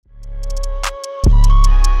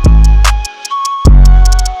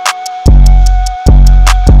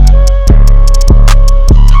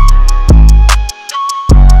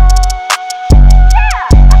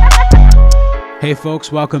Hey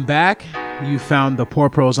folks, welcome back. You found the Poor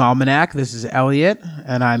Pro's Almanac. This is Elliot,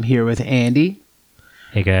 and I'm here with Andy.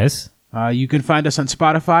 Hey guys. You can find us on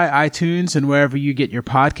Spotify, iTunes, and wherever you get your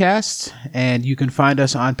podcasts. And you can find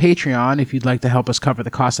us on Patreon if you'd like to help us cover the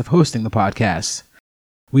cost of hosting the podcast.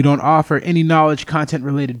 We don't offer any knowledge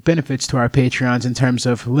content-related benefits to our Patreons in terms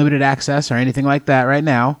of limited access or anything like that right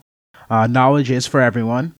now. Knowledge is for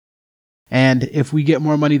everyone. And if we get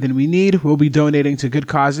more money than we need, we'll be donating to good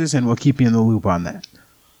causes, and we'll keep you in the loop on that.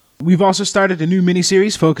 We've also started a new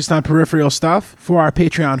miniseries focused on peripheral stuff for our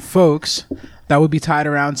Patreon folks that will be tied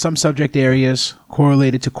around some subject areas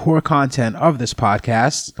correlated to core content of this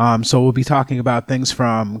podcast. So we'll be talking about things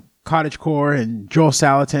from cottagecore and Joel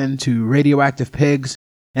Salatin to radioactive pigs,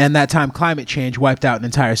 and that time climate change wiped out an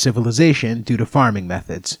entire civilization due to farming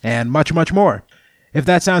methods, and much, much more. If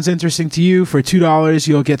that sounds interesting to you, for $2,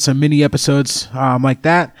 you'll get some mini episodes like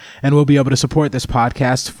that, and we'll be able to support this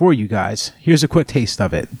podcast for you guys. Here's a quick taste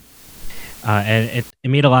of it. And it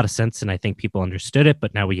made a lot of sense, and I think people understood it,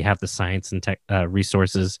 but now we have the science and tech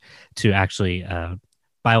resources to actually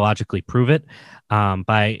biologically prove it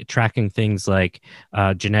by tracking things like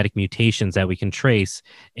genetic mutations that we can trace,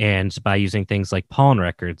 and by using things like pollen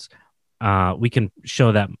records. We can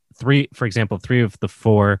show that three of the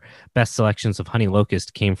 4 best selections of honey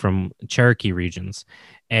locust came from Cherokee regions.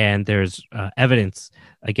 And there's evidence,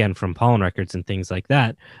 again, from pollen records and things like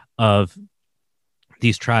that, of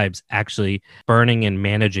these tribes actually burning and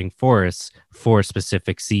managing forests for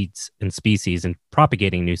specific seeds and species and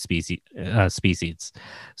propagating new species.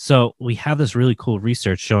 So we have this really cool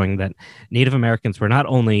research showing that Native Americans were not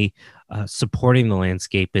only supporting the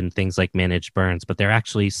landscape in things like managed burns, but they're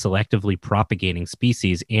actually selectively propagating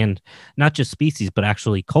species, and not just species, but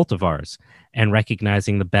actually cultivars, and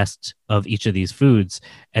recognizing the best of each of these foods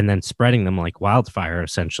and then spreading them like wildfire,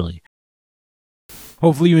 essentially.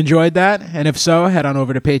 Hopefully you enjoyed that, and if so, head on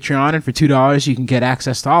over to Patreon, and for $2 you can get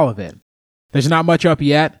access to all of it. There's not much up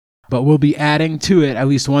yet, but we'll be adding to it at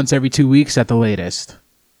least once every 2 weeks at the latest.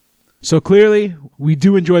 So clearly, we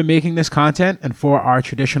do enjoy making this content, and for our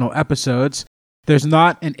traditional episodes, there's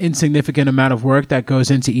not an insignificant amount of work that goes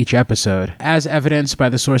into each episode, as evidenced by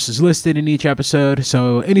the sources listed in each episode,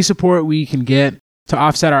 so any support we can get to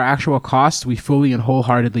offset our actual costs, we fully and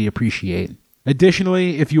wholeheartedly appreciate.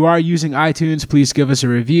 Additionally, if you are using iTunes, please give us a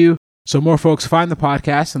review so more folks find the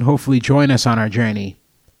podcast and hopefully join us on our journey.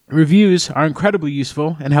 Reviews are incredibly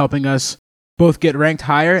useful in helping us both get ranked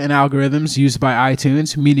higher in algorithms used by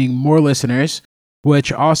iTunes, meaning more listeners,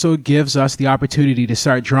 which also gives us the opportunity to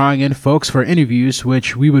start drawing in folks for interviews,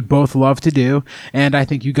 which we would both love to do, and I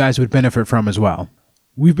think you guys would benefit from as well.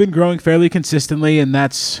 We've been growing fairly consistently, and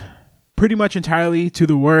that's pretty much entirely to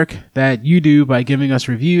the work that you do by giving us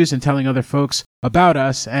reviews and telling other folks about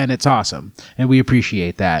us, and it's awesome, and we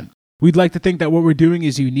appreciate that. We'd like to think that what we're doing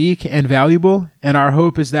is unique and valuable, and our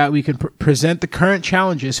hope is that we can present the current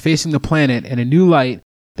challenges facing the planet in a new light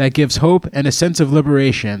that gives hope and a sense of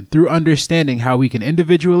liberation through understanding how we can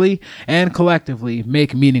individually and collectively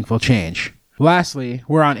make meaningful change. Lastly,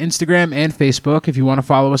 we're on Instagram and Facebook if you want to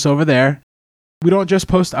follow us over there. We don't just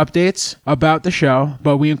post updates about the show,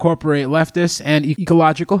 but we incorporate leftist and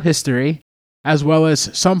ecological history, as well as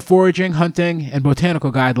some foraging, hunting, and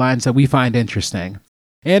botanical guidelines that we find interesting.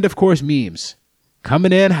 And of course, memes.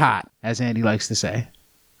 Coming in hot, as Andy likes to say.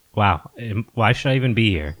 Wow. Why should I even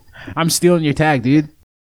be here? I'm stealing your tag, dude.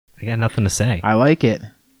 I got nothing to say. I like it.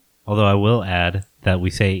 Although I will add that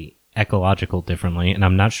we say ecological differently, and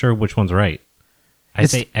I'm not sure which one's right. I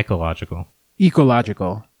say ecological.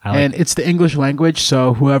 Ecological. And it's the English language,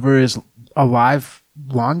 so whoever is alive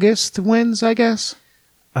longest wins, I guess.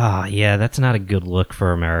 Yeah, that's not a good look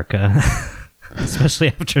for America. Especially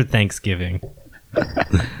after Thanksgiving.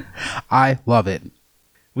 I love it.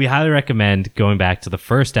 We highly recommend going back to the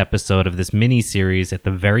first episode of this mini-series at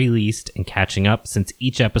the very least and catching up, since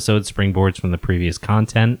each episode springboards from the previous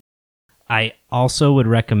content. I also would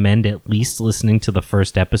recommend at least listening to the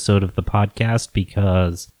first episode of the podcast,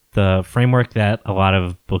 because the framework that a lot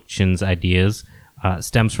of Bookchin's ideas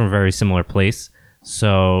stems from a very similar place.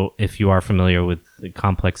 So if you are familiar with the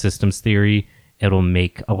complex systems theory, it'll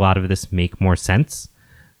make a lot of this make more sense.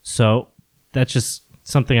 So that's just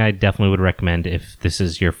something I definitely would recommend if this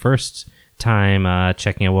is your first time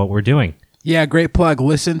checking out what we're doing. Yeah, great plug.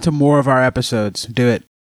 Listen to more of our episodes. Do it.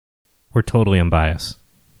 We're totally unbiased.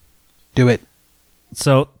 Do it.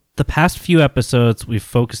 So the past few episodes, we've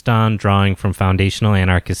focused on drawing from foundational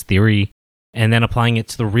anarchist theory and then applying it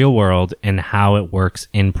to the real world and how it works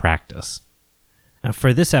in practice. Now,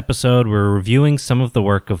 for this episode, we're reviewing some of the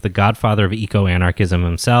work of the godfather of eco-anarchism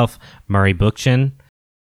himself, Murray Bookchin.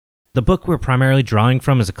 The book we're primarily drawing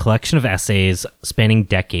from is a collection of essays spanning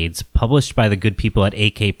decades, published by the good people at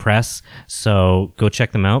AK Press, so go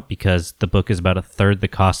check them out because the book is about a third the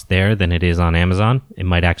cost there than it is on Amazon. It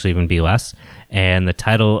might actually even be less. And the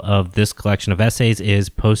title of this collection of essays is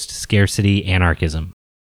Post-Scarcity Anarchism.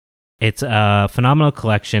 It's a phenomenal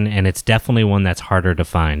collection, and it's definitely one that's harder to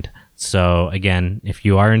find. So again, if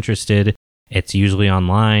you are interested, it's usually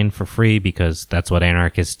online for free because that's what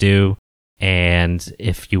anarchists do. And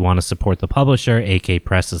if you want to support the publisher, AK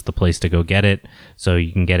Press is the place to go get it, so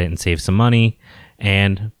you can get it and save some money.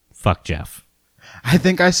 And fuck Jeff. I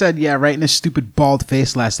think I said, yeah, right in his stupid bald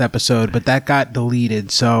face last episode, but that got deleted,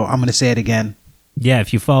 so I'm going to say it again. Yeah,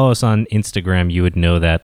 if you follow us on Instagram, you would know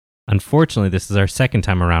that. Unfortunately, this is our second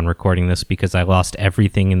time around recording this because I lost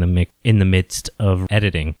everything in the midst of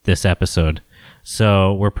editing this episode.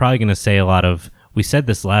 So we're probably going to say a lot of... We said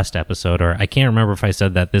this last episode, or I can't remember if I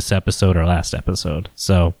said that this episode or last episode.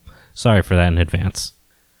 So sorry for that in advance.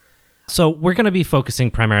 So we're going to be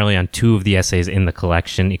focusing primarily on two of the essays in the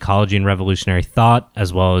collection, Ecology and Revolutionary Thought,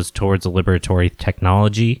 as well as Towards a Liberatory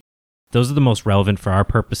Technology. Those are the most relevant for our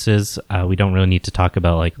purposes. We don't really need to talk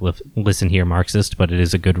about, like, listen here, Marxist, but it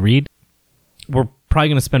is a good read. We're probably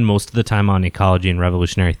going to spend most of the time on Ecology and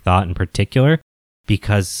Revolutionary Thought in particular,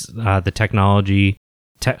 because the technology...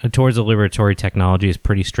 Towards a Liberatory Technology is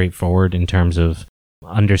pretty straightforward in terms of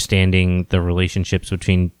understanding the relationships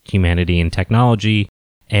between humanity and technology,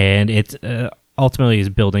 and it ultimately is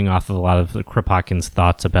building off of a lot of Kropotkin's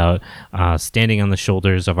thoughts about standing on the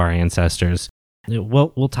shoulders of our ancestors.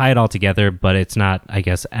 We'll tie it all together, but it's not, I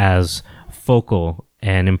guess, as focal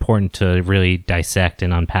and important to really dissect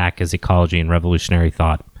and unpack as Ecology and Revolutionary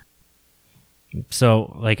Thought.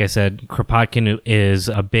 So, like I said, Kropotkin is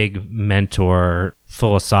a big mentor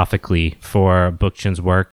philosophically for Bookchin's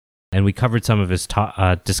work, and we covered some of his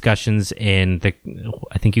discussions in the,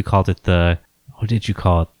 I think you called it the, what did you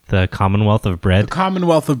call it? The Commonwealth of Bread? The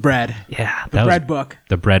Commonwealth of Bread. Yeah. The bread book.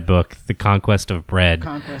 The bread book. The Conquest of Bread.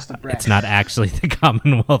 Conquest of Bread. It's not actually the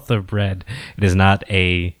Commonwealth of Bread. It is not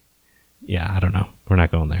a, yeah, I don't know. We're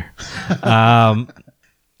not going there.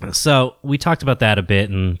 So we talked about that a bit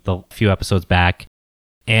in the few episodes back,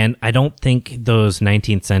 and I don't think those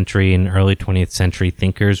 19th century and early 20th century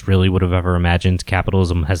thinkers really would have ever imagined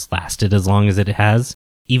capitalism has lasted as long as it has.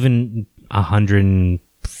 Even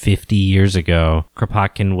 150 years ago,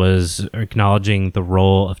 Kropotkin was acknowledging the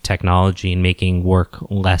role of technology in making work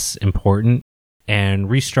less important and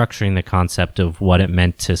restructuring the concept of what it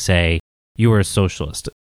meant to say you were a socialist.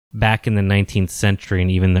 Back in the 19th century and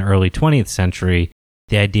even the early 20th century,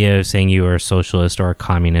 the idea of saying you were a socialist or a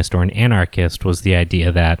communist or an anarchist was the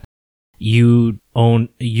idea that you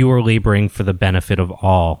were laboring for the benefit of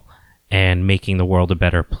all and making the world a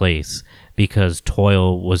better place because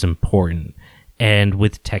toil was important. And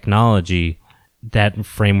with technology, that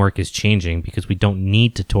framework is changing because we don't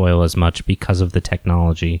need to toil as much because of the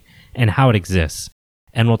technology and how it exists.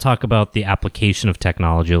 And we'll talk about the application of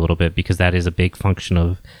technology a little bit because that is a big function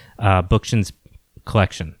of Bookchin's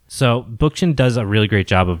collection. So Bookchin does a really great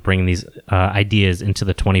job of bringing these ideas into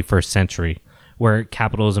the 21st century, where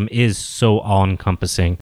capitalism is so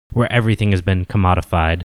all-encompassing, where everything has been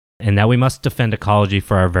commodified, and that we must defend ecology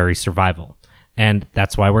for our very survival. And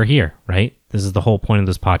that's why we're here, right? This is the whole point of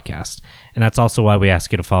this podcast. And that's also why we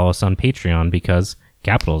ask you to follow us on Patreon, because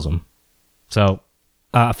capitalism. So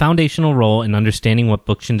a foundational role in understanding what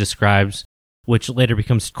Bookchin describes, which later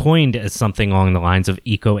becomes coined as something along the lines of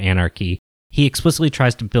eco-anarchy, he explicitly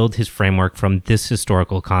tries to build his framework from this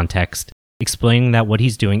historical context, explaining that what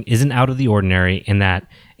he's doing isn't out of the ordinary and that,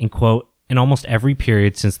 in quote, in almost every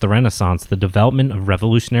period since the Renaissance, the development of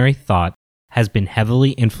revolutionary thought has been heavily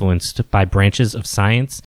influenced by branches of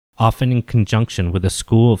science, often in conjunction with a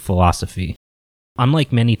school of philosophy.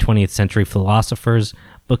 Unlike many 20th century philosophers,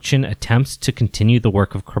 Bookchin attempts to continue the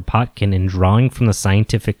work of Kropotkin in drawing from the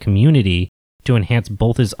scientific community to enhance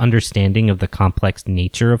both his understanding of the complex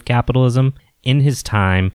nature of capitalism in his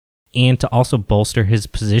time and to also bolster his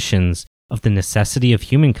positions of the necessity of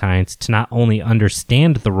humankind to not only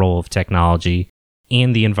understand the role of technology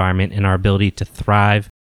and the environment in our ability to thrive,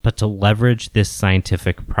 but to leverage this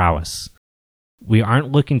scientific prowess. We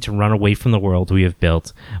aren't looking to run away from the world we have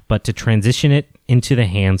built, but to transition it into the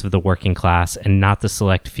hands of the working class and not the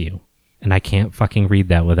select few. And I can't fucking read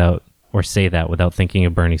that without or say that without thinking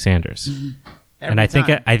of Bernie Sanders. And I think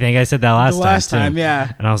I said that last time.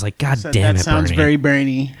 Yeah. And I was like, God damn it, that sounds Bernie. very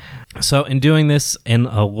Bernie. So in doing this in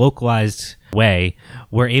a localized way,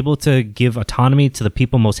 we're able to give autonomy to the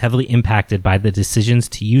people most heavily impacted by the decisions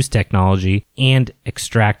to use technology and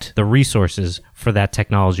extract the resources for that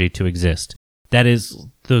technology to exist. That is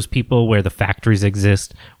those people where the factories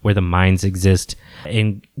exist, where the mines exist.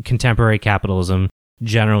 In contemporary capitalism,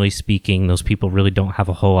 generally speaking, those people really don't have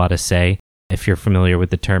a whole lot of say. If you're familiar with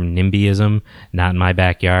the term NIMBYism, not in my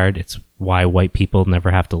backyard, it's why white people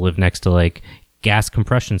never have to live next to like gas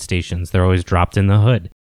compression stations. They're always dropped in the hood.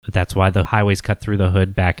 But that's why the highways cut through the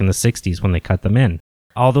hood back in the 60s when they cut them in.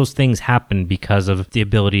 All those things happen because of the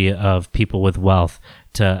ability of people with wealth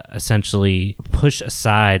to essentially push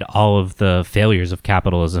aside all of the failures of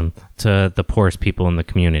capitalism to the poorest people in the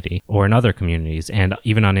community or in other communities. And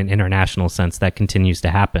even on an international sense, that continues to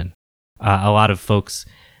happen. A lot of folks,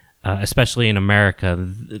 especially in America,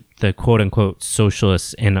 the quote-unquote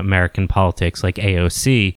socialists in American politics like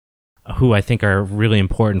AOC, who I think are really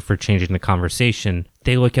important for changing the conversation,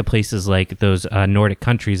 they look at places like those Nordic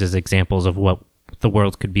countries as examples of what the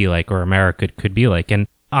world could be like or America could be like. And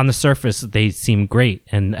on the surface, they seem great.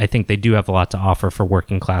 And I think they do have a lot to offer for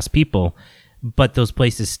working class people. But those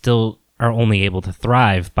places still are only able to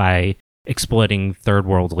thrive by exploiting third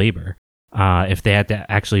world labor. If they had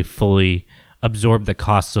to actually fully absorb the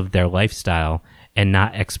costs of their lifestyle and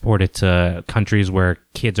not export it to countries where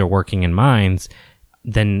kids are working in mines,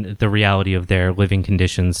 then the reality of their living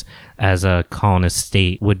conditions as a colonist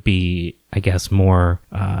state would be, I guess, more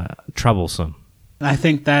troublesome. I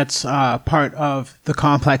think that's part of the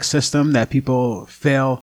complex system that people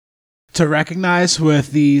fail to recognize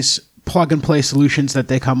with these plug-and-play solutions that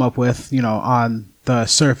they come up with, on the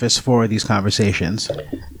surface for these conversations.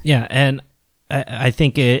 Yeah, and I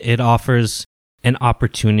think it offers an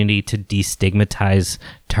opportunity to destigmatize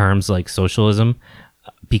terms like socialism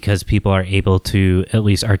because people are able to at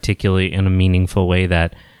least articulate in a meaningful way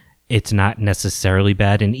that it's not necessarily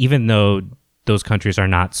bad. And even though those countries are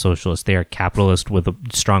not socialist, they are capitalist with a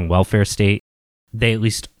strong welfare state,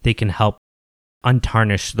 they can help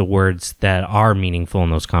untarnish the words that are meaningful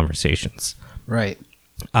in those conversations. Right.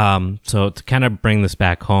 So to kind of bring this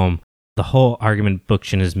back home, the whole argument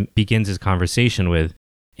Bookchin begins his conversation with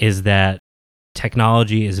is that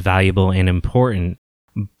technology is valuable and important,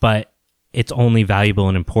 but it's only valuable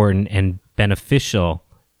and important and beneficial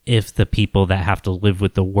if the people that have to live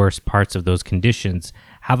with the worst parts of those conditions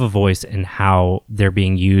have a voice in how they're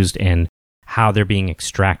being used and how they're being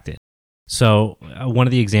extracted. So one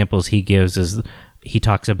of the examples he gives is he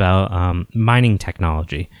talks about mining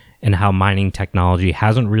technology and how mining technology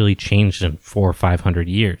hasn't really changed in 400 or 500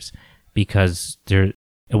 years because it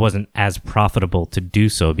wasn't as profitable to do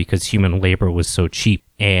so because human labor was so cheap.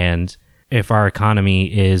 And if our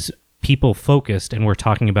economy is people focused and we're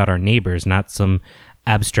talking about our neighbors, not some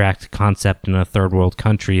abstract concept in a third world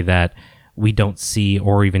country that we don't see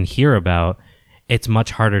or even hear about, it's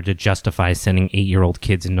much harder to justify sending 8-year-old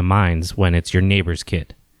kids into mines when it's your neighbor's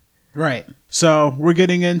kid. Right. So we're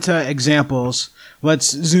getting into examples. Let's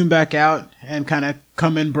zoom back out and kind of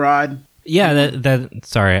come in broad. Yeah,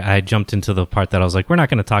 sorry, I jumped into the part that I was like, we're not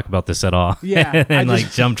going to talk about this at all. Yeah. and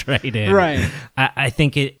jumped right in. Right. I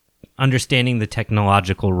think understanding the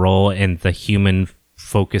technological role and the human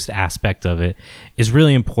focused aspect of it is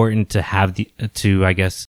really important to have I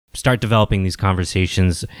guess, start developing these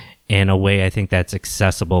conversations in a way I think that's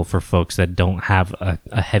accessible for folks that don't have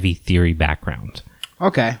a heavy theory background.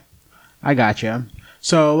 Okay, I gotcha.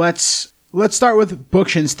 So let's start with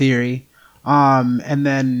Bookchin's theory, and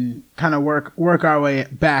then kind of work our way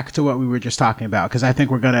back to what we were just talking about, because I think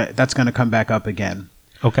that's gonna come back up again.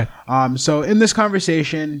 Okay. So in this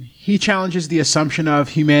conversation, he challenges the assumption of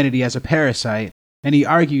humanity as a parasite, and he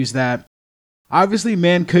argues that obviously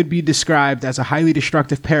man could be described as a highly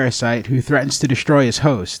destructive parasite who threatens to destroy his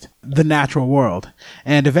host, the natural world,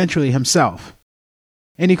 and eventually himself.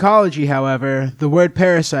 In ecology, however, the word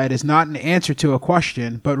parasite is not an answer to a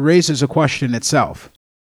question, but raises a question itself.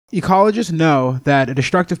 Ecologists know that a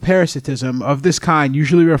destructive parasitism of this kind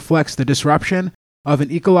usually reflects the disruption of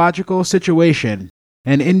an ecological situation,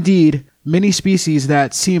 and indeed, many species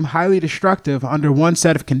that seem highly destructive under one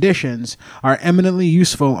set of conditions are eminently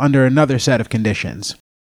useful under another set of conditions.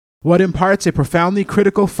 What imparts a profoundly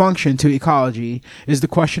critical function to ecology is the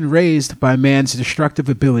question raised by man's destructive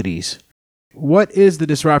abilities. What is the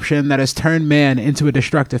disruption that has turned man into a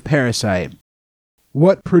destructive parasite?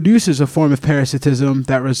 What produces a form of parasitism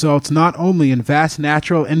that results not only in vast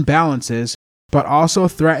natural imbalances, but also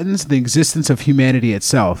threatens the existence of humanity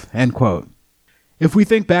itself? End quote. If we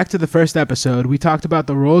think back to the first episode, we talked about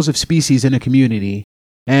the roles of species in a community,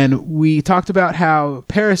 and we talked about how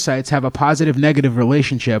parasites have a positive-negative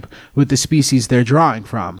relationship with the species they're drawing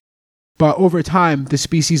from. But over time, the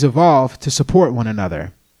species evolve to support one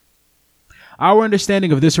another. Our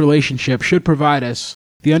understanding of this relationship should provide us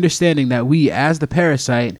the understanding that we, as the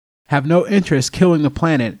parasite, have no interest killing the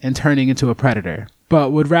planet and turning into a predator,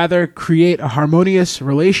 but would rather create a harmonious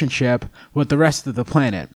relationship with the rest of the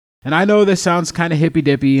planet. And I know this sounds kind of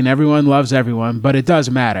hippy-dippy and everyone loves everyone, but it does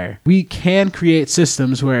matter. We can create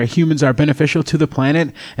systems where humans are beneficial to the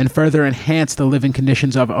planet and further enhance the living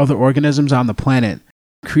conditions of other organisms on the planet,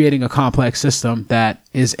 creating a complex system that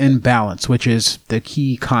is in balance, which is the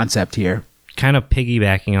key concept here. Kind of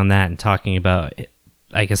piggybacking on that and talking about,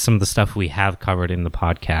 I guess, some of the stuff we have covered in the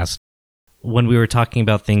podcast. When we were talking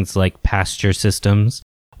about things like pasture systems,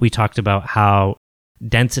 we talked about how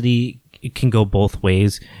density can go both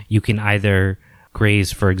ways. You can either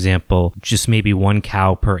graze, for example, just maybe one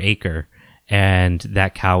cow per acre, and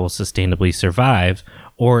that cow will sustainably survive.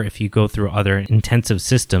 Or if you go through other intensive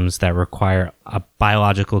systems that require a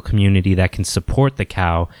biological community that can support the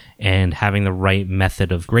cow and having the right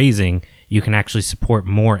method of grazing, you can actually support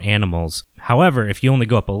more animals. However, if you only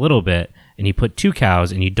go up a little bit and you put 2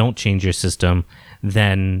 cows and you don't change your system,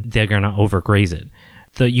 then they're going to overgraze it.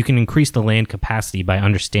 You can increase the land capacity by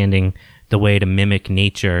understanding the way to mimic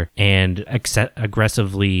nature and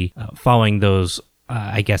aggressively following those,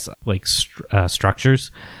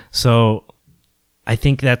 structures. So I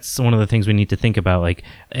think that's one of the things we need to think about. Like,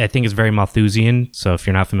 I think it's very Malthusian. So if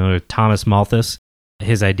you're not familiar with Thomas Malthus,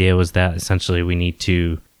 his idea was that essentially we need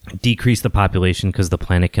to decrease the population because the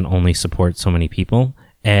planet can only support so many people.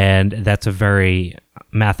 And that's a very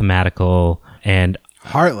mathematical and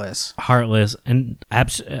heartless. And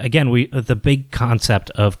again, the big concept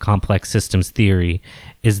of complex systems theory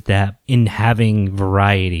is that in having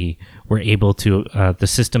variety, we're able to, the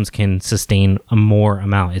systems can sustain a more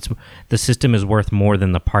amount. The system is worth more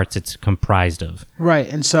than the parts it's comprised of.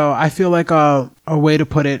 Right. And so I feel like a way to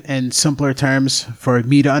put it in simpler terms for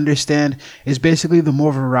me to understand is basically the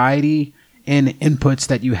more variety in inputs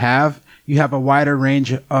that you have a wider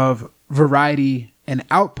range of variety and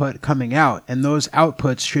output coming out, and those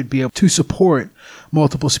outputs should be able to support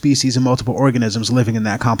multiple species and multiple organisms living in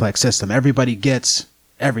that complex system. Everybody gets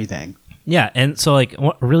everything. Yeah, and so like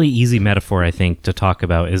a really easy metaphor I think to talk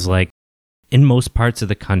about is like in most parts of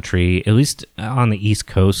the country, at least on the East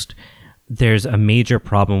Coast, there's a major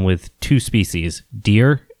problem with 2 species,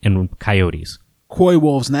 deer and coyotes. Coy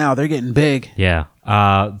wolves now, they're getting big. Yeah.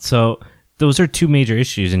 So those are 2 major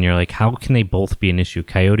issues, and you're like, how can they both be an issue?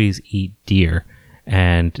 Coyotes eat deer,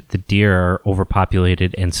 and the deer are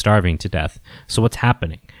overpopulated and starving to death. So what's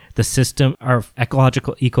happening? The system are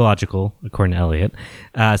ecological, according to Eliot.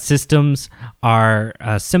 Systems are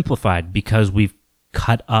simplified because we've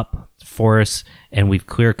cut up forests and we've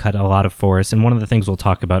clear cut a lot of forests. And one of the things we'll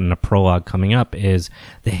talk about in a prologue coming up is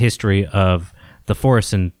the history of the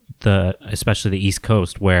forests and especially the East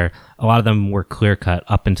Coast, where a lot of them were clear cut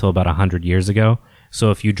up until about 100 years ago.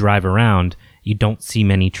 So if you drive around, you don't see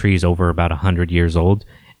many trees over about 100 years old.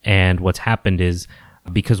 And what's happened is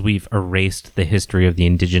because we've erased the history of the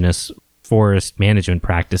indigenous forest management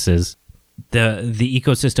practices, the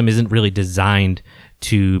ecosystem isn't really designed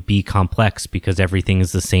to be complex because everything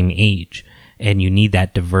is the same age. And you need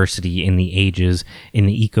that diversity in the ages, in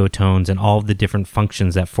the ecotones, and all of the different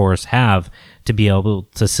functions that forests have to be able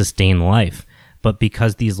to sustain life. But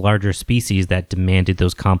because these larger species that demanded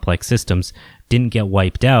those complex systems didn't get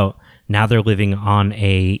wiped out, now they're living on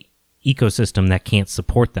a ecosystem that can't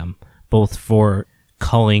support them, both for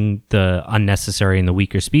culling the unnecessary and the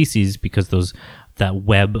weaker species because that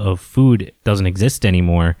web of food doesn't exist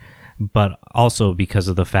anymore, but also because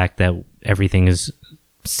of the fact that everything is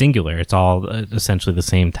singular. It's all essentially the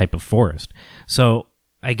same type of forest. So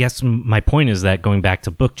I guess my point is that going back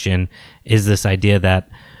to Bookchin is this idea that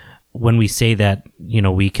when we say that,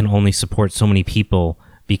 we can only support so many people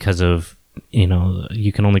because of,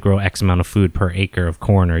 you can only grow X amount of food per acre of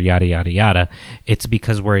corn or yada, yada, yada. It's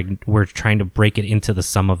because we're trying to break it into the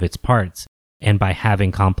sum of its parts. And by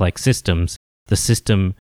having complex systems, the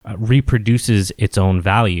system reproduces its own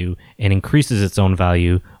value and increases its own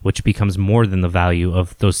value, which becomes more than the value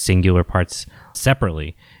of those singular parts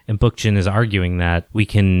separately. And Bookchin is arguing that we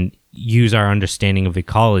can use our understanding of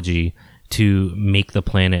ecology to make the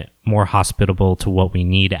planet more hospitable to what we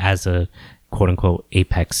need as a quote-unquote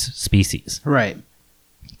apex species. Right.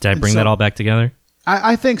 Did I bring that all back together?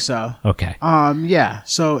 I think so. Okay. Yeah.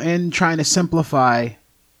 So in trying to simplify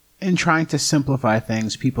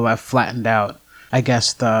things, people have flattened out, I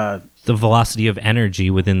guess, the velocity of energy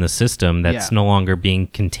within the system that's no longer being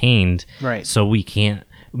contained. Right. So we can't,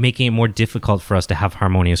 making it more difficult for us to have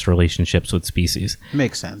harmonious relationships with species.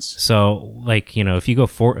 Makes sense. So, if you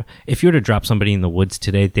were to drop somebody in the woods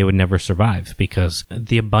today, they would never survive because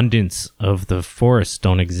the abundance of the forests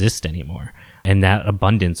don't exist anymore. And that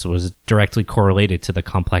abundance was directly correlated to the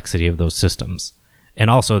complexity of those systems. and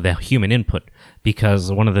also the human input.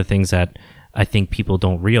 Because one of the things that I think people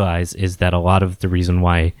don't realize is that a lot of the reason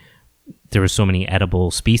why there were so many edible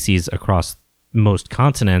species across most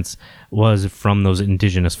continents was from those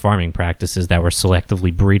indigenous farming practices that were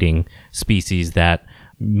selectively breeding species that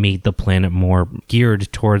made the planet more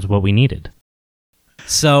geared towards what we needed.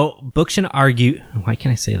 So Bookchin argued, why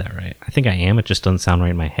can't I say that right? I think I am, it just doesn't sound right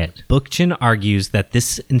in my head. Bookchin argues that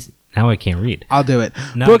this, now I can't read. I'll do it.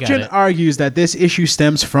 Bookchin argues that this issue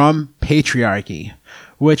stems from patriarchy,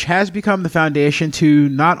 which has become the foundation to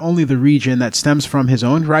not only the region that stems from his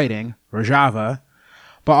own writing, Rojava,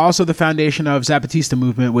 but also the foundation of Zapatista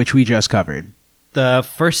movement, which we just covered. The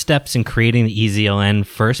first steps in creating the EZLN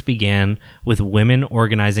first began with women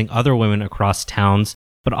organizing other women across towns,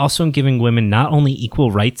 but also in giving women not only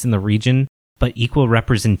equal rights in the region, but equal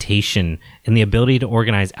representation and the ability to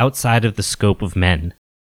organize outside of the scope of men.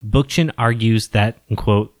 Bookchin argues that,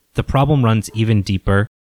 quote, the problem runs even deeper.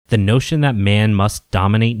 The notion that man must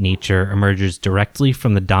dominate nature emerges directly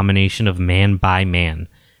from the domination of man by man.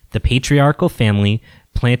 The patriarchal family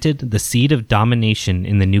planted the seed of domination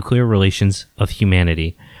in the nuclear relations of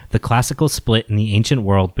humanity, the classical split in the ancient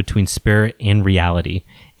world between spirit and reality,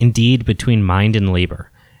 indeed between mind and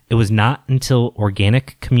labor. It was not until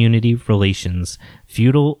organic community relations,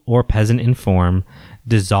 feudal or peasant in form,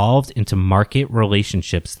 dissolved into market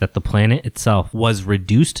relationships that the planet itself was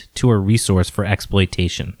reduced to a resource for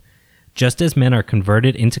exploitation. Just as men are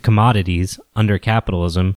converted into commodities under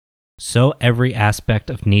capitalism, so every aspect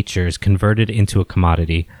of nature is converted into a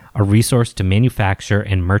commodity, a resource to manufacture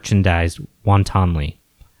and merchandise wantonly.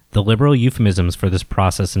 The liberal euphemisms for this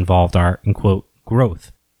process involved are, in quote,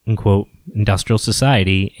 growth, in quote, industrial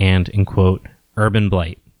society, and, in quote, urban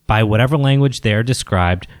blight. By whatever language they are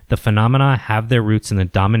described, the phenomena have their roots in the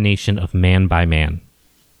domination of man by man.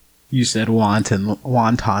 You said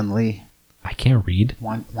wantonly. I can't read.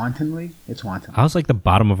 Wantonly? It's wanton. I was like the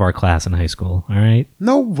bottom of our class in high school, all right?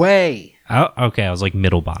 No way. Okay, I was like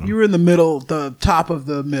middle bottom. You were in the middle, the top of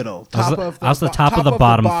the middle. I was the top of the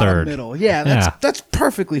bottom third. Middle. Yeah, that's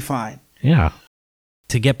perfectly fine. Yeah.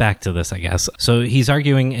 To get back to this, I guess. So he's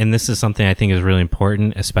arguing, and this is something I think is really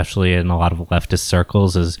important, especially in a lot of leftist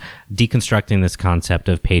circles, is deconstructing this concept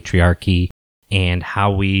of patriarchy and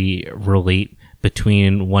how we relate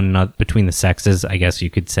between one another, between the sexes, I guess you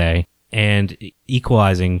could say, and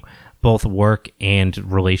equalizing both work and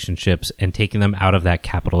relationships and taking them out of that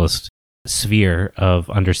capitalist sphere of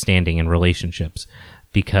understanding and relationships.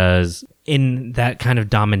 Because in that kind of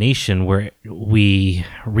domination where we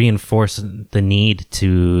reinforce the need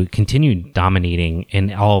to continue dominating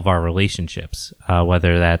in all of our relationships,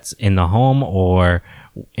 whether that's in the home or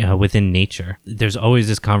within nature, there's always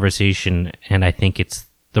this conversation, and I think it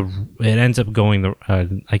ends up going,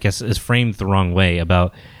 I guess, is framed the wrong way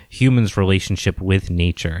about humans' relationship with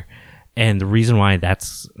nature. And the reason why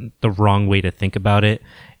that's the wrong way to think about it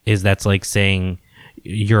is that's like saying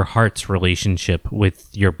your heart's relationship with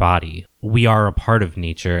your body. We are a part of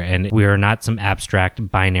nature, and we are not some abstract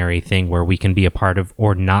binary thing where we can be a part of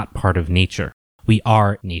or not part of nature. We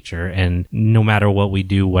are nature, and no matter what we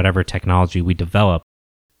do, whatever technology we develop,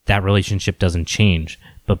 that relationship doesn't change.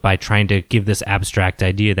 But by trying to give this abstract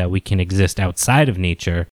idea that we can exist outside of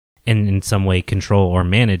nature and in some way control or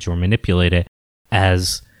manage or manipulate it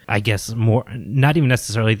as, I guess, more, not even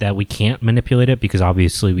necessarily that we can't manipulate it, because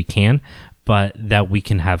obviously we can, but that we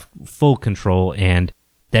can have full control and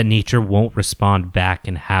that nature won't respond back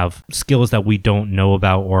and have skills that we don't know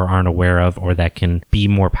about or aren't aware of, or that can be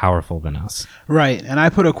more powerful than us. Right. And I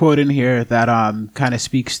put a quote in here that kind of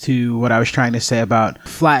speaks to what I was trying to say about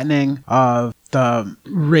flattening of the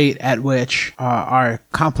rate at which our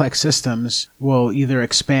complex systems will either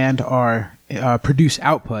expand or produce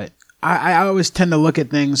output. I always tend to look at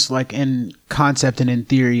things like in concept and in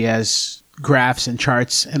theory as graphs and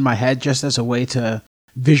charts in my head, just as a way to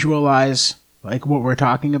visualize like what we're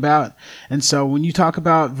talking about. And so when you talk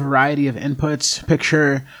about variety of inputs,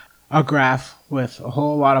 picture a graph with a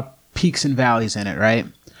whole lot of peaks and valleys in it, right?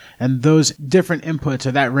 And those different inputs,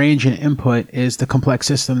 or that range in input, is the complex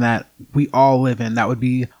system that we all live in. That would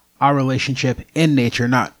be our relationship in nature,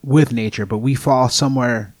 not with nature, but we fall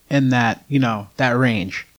somewhere in that, that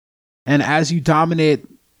range. And as you dominate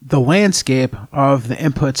the landscape of the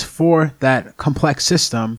inputs for that complex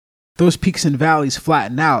system, those peaks and valleys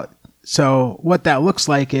flatten out. So what that looks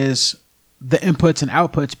like is the inputs and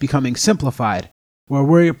outputs becoming simplified, where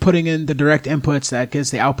we're putting in the direct inputs that gives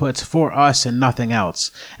the outputs for us and nothing else.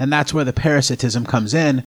 And that's where the parasitism comes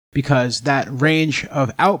in, because that range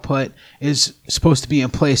of output is supposed to be in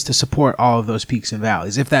place to support all of those peaks and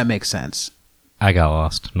valleys, if that makes sense. I got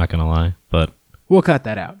lost, I'm not going to lie, but we'll cut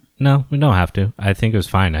that out. No, we don't have to. I think it was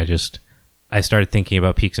fine. I started thinking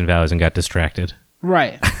about peaks and valleys and got distracted.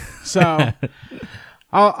 Right. So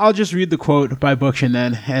I'll just read the quote by Bookchin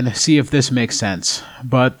then and see if this makes sense.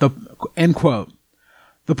 But the end quote.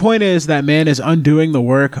 The point is that man is undoing the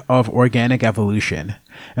work of organic evolution.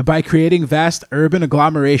 And by creating vast urban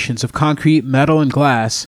agglomerations of concrete, metal, and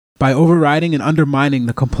glass, by overriding and undermining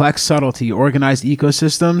the complex, subtlety, organized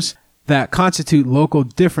ecosystems that constitute local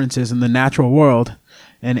differences in the natural world,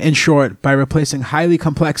 and in short, by replacing highly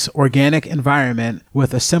complex organic environment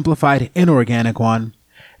with a simplified inorganic one,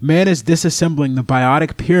 man is disassembling the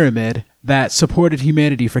biotic pyramid that supported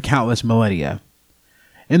humanity for countless millennia.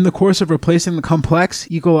 In the course of replacing the complex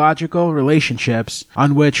ecological relationships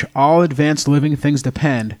on which all advanced living things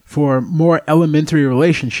depend for more elementary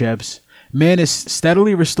relationships, man is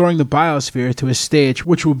steadily restoring the biosphere to a stage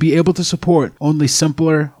which will be able to support only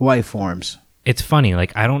simpler life forms. It's funny,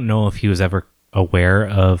 like, I don't know if he was ever aware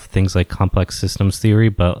of things like complex systems theory,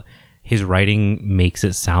 but his writing makes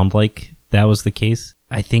it sound like that was the case.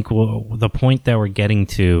 I think the point that we're getting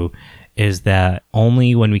to is that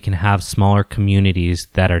only when we can have smaller communities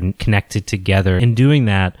that are connected together, in doing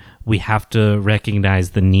that, we have to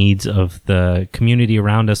recognize the needs of the community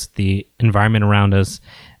around us, the environment around us,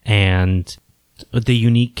 and the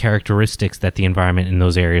unique characteristics that the environment in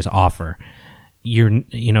those areas offer.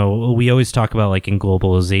 We always talk about, like, in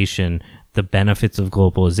globalization, the benefits of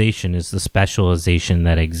globalization is the specialization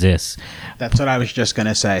that exists. That's what I was just going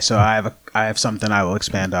to say. So I have something I will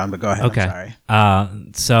expand on, but go ahead. Okay.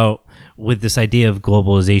 I'm sorry. So with this idea of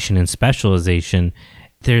globalization and specialization,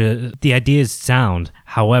 the idea is sound.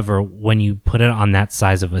 However, when you put it on that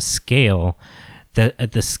size of a scale,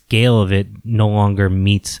 the scale of it no longer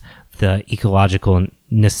meets the ecological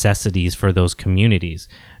necessities for those communities.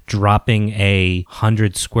 Dropping a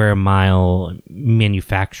 100 square mile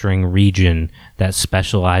manufacturing region that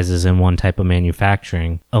specializes in one type of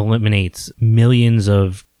manufacturing eliminates millions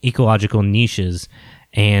of ecological niches.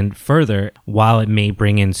 And further, while it may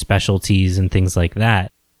bring in specialties and things like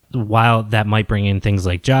that, while that might bring in things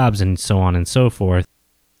like jobs and so on and so forth,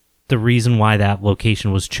 the reason why that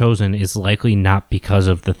location was chosen is likely not because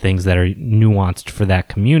of the things that are nuanced for that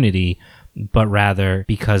community, but rather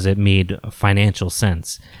because it made financial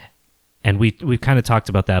sense. And we've kind of talked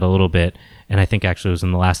about that a little bit, and I think actually it was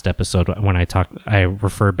in the last episode when I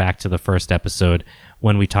referred back to the first episode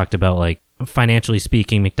when we talked about, like, financially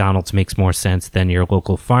speaking, McDonald's makes more sense than your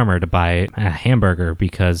local farmer to buy a hamburger,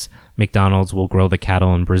 because McDonald's will grow the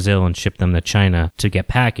cattle in Brazil and ship them to China to get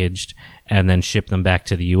packaged and then ship them back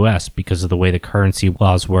to the US because of the way the currency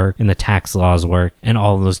laws work and the tax laws work and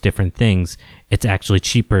all of those different things. It's actually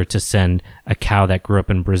cheaper to send a cow that grew up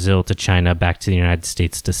in Brazil to China back to the United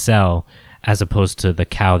States to sell, as opposed to the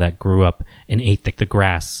cow that grew up and ate the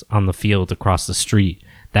grass on the field across the street.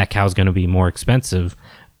 That cow's going to be more expensive,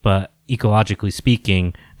 but ecologically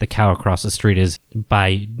speaking, the cow across the street is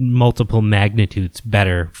by multiple magnitudes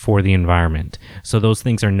better for the environment. So those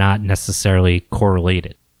things are not necessarily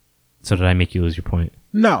correlated. So did I make you lose your point?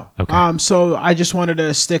 No. Okay. So I just wanted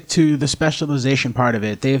to stick to the specialization part of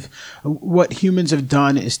it. What humans have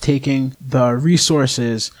done is taking the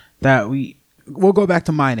resources that we'll go back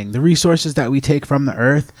to mining, the resources that we take from the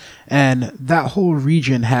earth, and that whole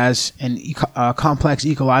region has a complex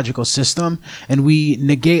ecological system, and we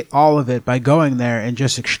negate all of it by going there and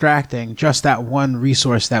just extracting just that one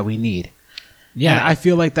resource that we need. Yeah, and I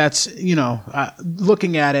feel like that's,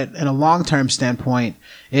 looking at it in a long-term standpoint,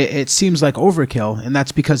 it seems like overkill, and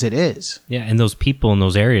that's because it is. Yeah, and those people in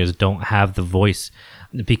those areas don't have the voice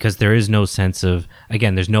because there is no sense of,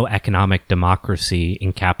 again, there's no economic democracy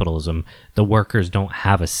in capitalism. The workers don't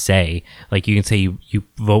have a say. Like, you can say you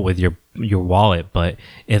vote with your wallet, but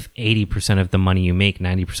if 80% of the money you make,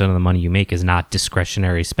 90% of the money you make is not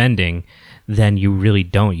discretionary spending, then you really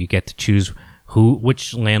don't. You get to choose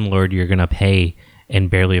which landlord you're going to pay and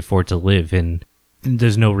barely afford to live, and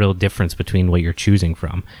there's no real difference between what you're choosing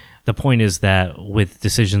from. The point is that with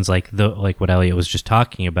decisions like what Elliot was just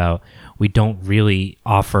talking about, we don't really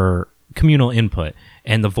offer communal input,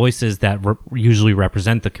 and the voices that usually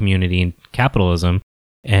represent the community in capitalism,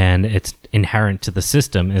 and it's inherent to the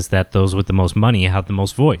system, is that those with the most money have the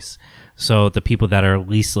most voice. So the people that are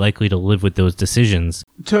least likely to live with those decisions.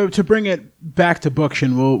 To bring it back to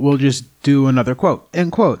Bookchin, we'll just do another quote.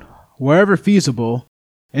 End quote. Wherever feasible,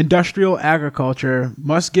 industrial agriculture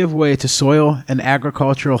must give way to soil and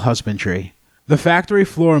agricultural husbandry. The factory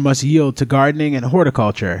floor must yield to gardening and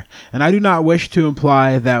horticulture, and I do not wish to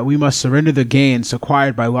imply that we must surrender the gains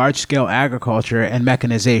acquired by large-scale agriculture and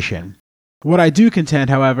mechanization. What I do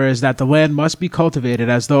contend, however, is that the land must be cultivated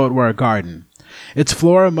as though it were a garden. Its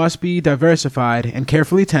flora must be diversified and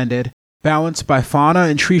carefully tended, balanced by fauna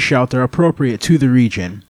and tree shelter appropriate to the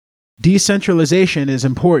region. Decentralization is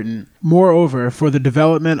important, moreover, for the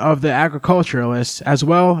development of the agriculturalists as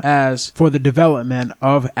well as for the development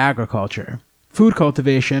of agriculture. Food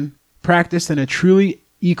cultivation, practiced in a truly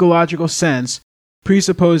ecological sense,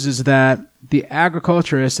 presupposes that the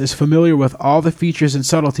agriculturist is familiar with all the features and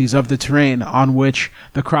subtleties of the terrain on which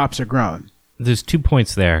the crops are grown. There's 2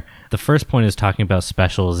 points there. The first point is talking about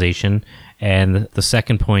specialization, and the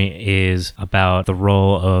second point is about the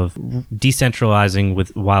role of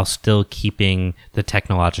decentralizing while still keeping the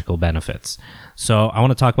technological benefits. So I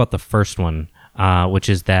want to talk about the first one, which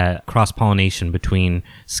is that cross-pollination between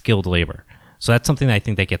skilled labor. So that's something that I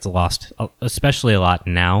think that gets lost, especially a lot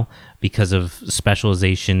now because of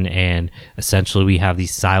specialization, and essentially we have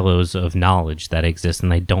these silos of knowledge that exist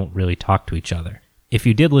and they don't really talk to each other. If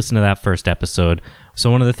you did listen to that first episode,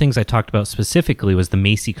 so one of the things I talked about specifically was the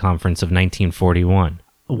Macy Conference of 1941.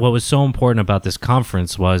 What was so important about this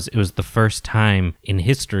conference was it was the first time in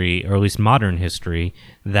history, or at least modern history,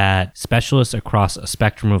 that specialists across a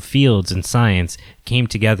spectrum of fields in science came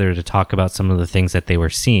together to talk about some of the things that they were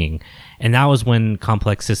seeing. And that was when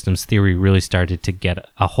complex systems theory really started to get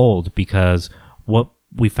a hold, because what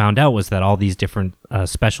we found out was that all these different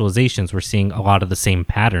specializations were seeing a lot of the same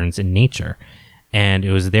patterns in nature. And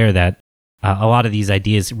it was there that a lot of these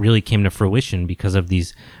ideas really came to fruition because of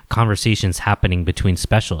these conversations happening between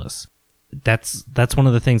specialists. That's one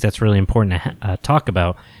of the things that's really important to talk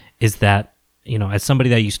about, is that, you know, as somebody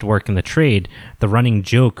that used to work in the trade, the running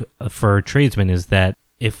joke for tradesmen is that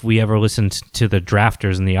if we ever listened to the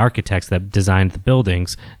drafters and the architects that designed the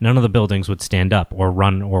buildings, none of the buildings would stand up or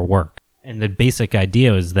run or work. And the basic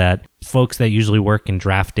idea is that folks that usually work in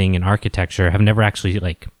drafting and architecture have never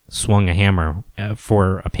actually swung a hammer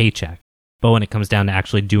for a paycheck. But when it comes down to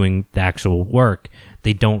actually doing the actual work,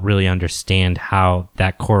 they don't really understand how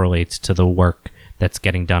that correlates to the work that's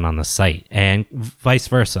getting done on the site, and vice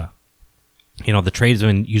versa. You know, the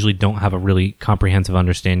tradesmen usually don't have a really comprehensive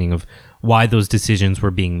understanding of why those decisions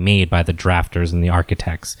were being made by the drafters and the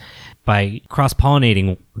architects. By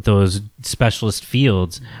cross-pollinating those specialist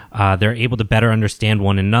fields, they're able to better understand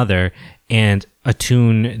one another and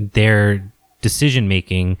attune their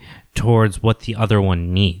decision-making towards what the other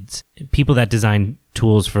one needs. People that design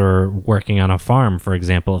tools for working on a farm, for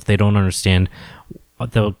example, if they don't understand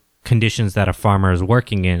the conditions that a farmer is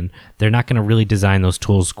working in, they're not going to really design those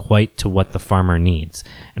tools quite to what the farmer needs.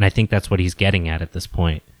 And I think that's what he's getting at this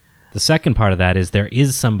point. The second part of that is there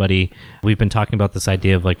is somebody, we've been talking about this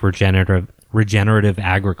idea of regenerative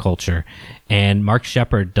agriculture, and Mark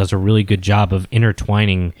Shepard does a really good job of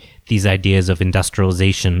intertwining these ideas of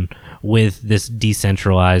industrialization with this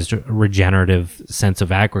decentralized regenerative sense of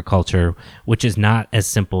agriculture, which is not as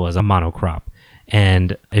simple as a monocrop.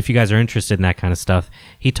 And if you guys are interested in that kind of stuff,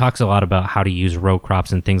 he talks a lot about how to use row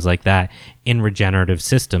crops and things like that in regenerative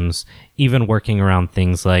systems, even working around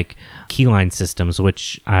things like keyline systems,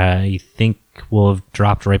 which I think will have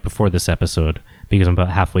dropped right before this episode because I'm about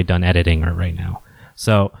halfway done editing it right now.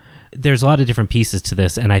 So there's a lot of different pieces to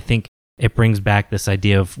this, and I think it brings back this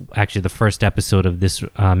idea of actually the first episode of this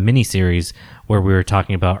mini-series where we were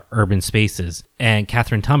talking about urban spaces. And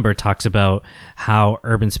Catherine Tumber talks about how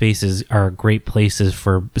urban spaces are great places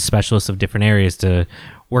for specialists of different areas to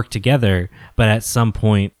work together, but at some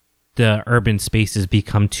point, the urban spaces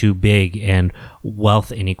become too big and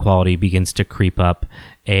wealth inequality begins to creep up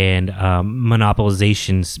and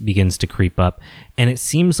monopolization begins to creep up. And it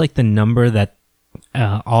seems like the number that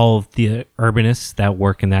all of the urbanists that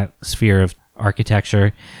work in that sphere of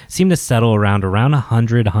architecture seem to settle around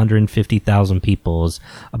 150,000 people is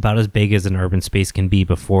about as big as an urban space can be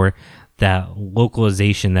before that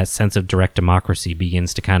localization, that sense of direct democracy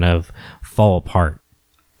begins to kind of fall apart.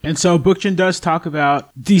 And so Bookchin does talk about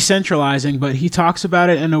decentralizing, but he talks about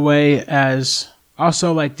it in a way as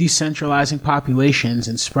also like decentralizing populations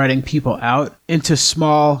and spreading people out into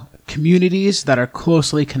small communities that are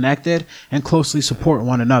closely connected and closely support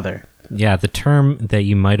one another. Yeah, the term that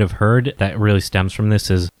you might have heard that really stems from this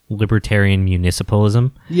is libertarian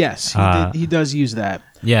municipalism. Yes, he does use that.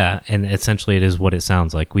 Yeah, and essentially it is what it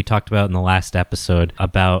sounds like. We talked about in the last episode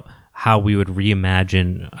about how we would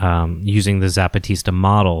reimagine, using the Zapatista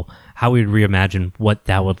model, how we would reimagine what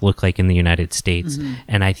that would look like in the United States. Mm-hmm.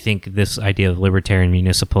 And I think this idea of libertarian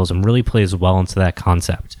municipalism really plays well into that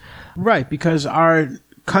concept. Right, because our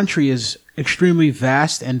country is extremely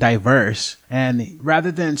vast and diverse, and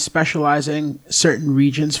rather than specializing certain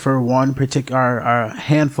regions for one particular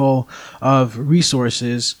handful of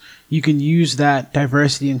resources, you can use that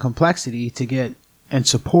diversity and complexity to get and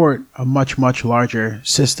support a much, much larger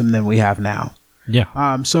system than we have now.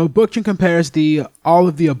 Yeah. So Bookchin compares the all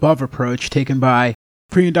of the above approach taken by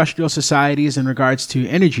pre-industrial societies in regards to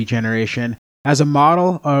energy generation as a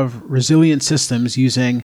model of resilient systems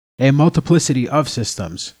using a multiplicity of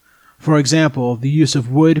systems. For example, the use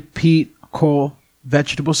of wood, peat, coal,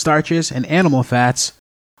 vegetable starches, and animal fats,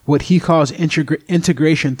 what he calls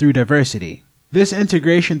integration through diversity. This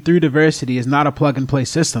integration through diversity is not a plug-and-play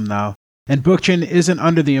system, though, and Bookchin isn't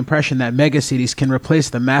under the impression that megacities can replace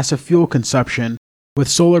the massive fuel consumption with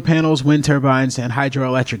solar panels, wind turbines, and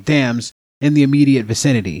hydroelectric dams in the immediate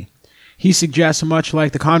vicinity. He suggests, much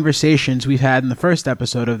like the conversations we've had in the first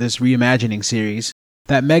episode of this ReImagining series,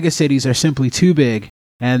 that megacities are simply too big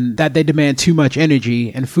and that they demand too much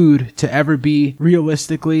energy and food to ever be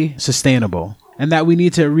realistically sustainable, and that we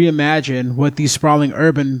need to reimagine what these sprawling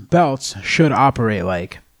urban belts should operate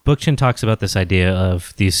like. Bookchin talks about this idea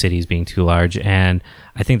of these cities being too large, and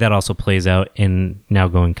I think that also plays out in now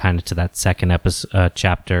going kind of to that second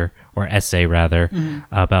chapter, or essay rather,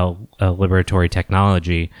 about liberatory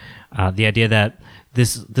technology. The idea that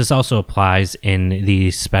this also applies in the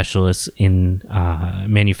specialists in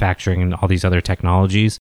manufacturing and all these other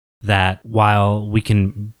technologies, that while we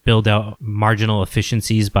can build out marginal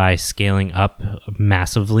efficiencies by scaling up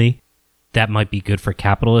massively, that might be good for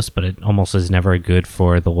capitalists, but it almost is never good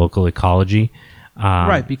for the local ecology.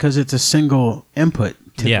 Right, because it's a single input,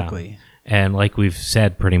 typically. Yeah. And like we've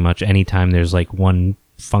said, pretty much anytime there's like one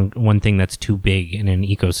thing that's too big in an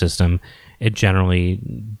ecosystem, it generally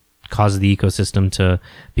causes the ecosystem to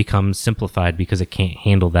become simplified because it can't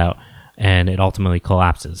handle that, and it ultimately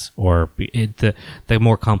collapses, or the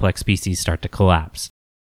more complex species start to collapse.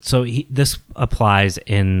 So this applies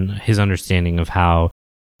in his understanding of how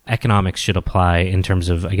economics should apply in terms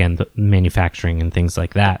of, again, the manufacturing and things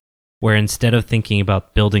like that, where instead of thinking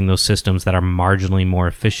about building those systems that are marginally more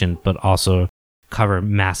efficient but also cover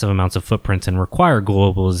massive amounts of footprints and require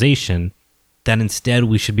globalization, that instead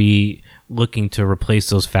we should be looking to replace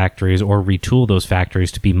those factories or retool those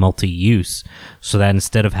factories to be multi-use, so that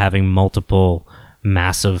instead of having multiple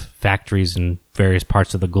massive factories in various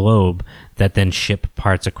parts of the globe that then ship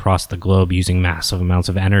parts across the globe using massive amounts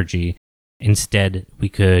of energy, instead we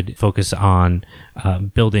could focus on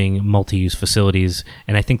building multi-use facilities.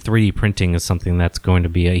 And I think 3D printing is something that's going to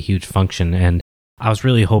be a huge function. And I was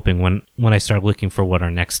really hoping when I started looking for what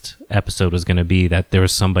our next episode was going to be, that there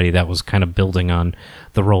was somebody that was kind of building on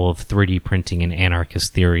the role of 3D printing and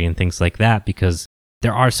anarchist theory and things like that, because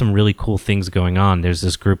there are some really cool things going on. There's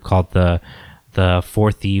this group called the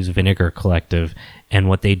Four Thieves Vinegar Collective, and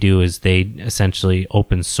what they do is they essentially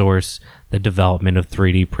open source the development of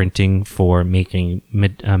 3D printing for making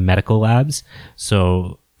medical labs.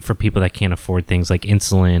 So for people that can't afford things like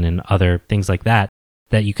insulin and other things like that,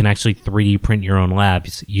 that you can actually 3D print your own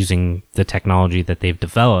labs using the technology that they've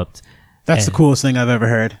developed. That's the coolest thing I've ever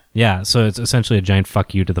heard. Yeah, so it's essentially a giant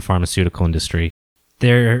fuck you to the pharmaceutical industry.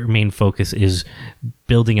 Their main focus is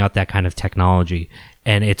building out that kind of technology.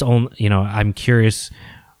 And it's only, I'm curious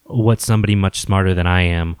what somebody much smarter than I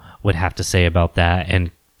am would have to say about that,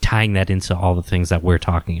 and tying that into all the things that we're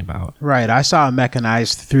talking about. Right. I saw a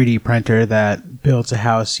mechanized 3D printer that builds a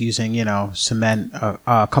house using, cement,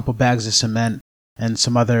 a couple bags of cement and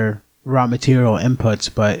some other raw material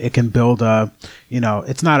inputs, but it can build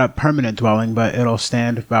it's not a permanent dwelling, but it'll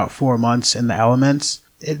stand about 4 months in the elements.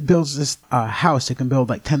 It builds this house. It can build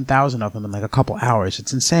like 10,000 of them in like a couple hours.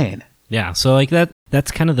 It's insane. Yeah, so like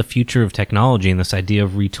that's kind of the future of technology, and this idea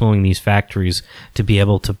of retooling these factories to be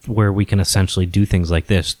able to, where we can essentially do things like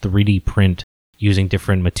this, 3D print using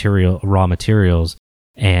different raw materials,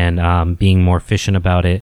 and being more efficient about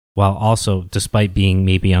it, while also, despite being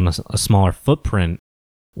maybe on a smaller footprint,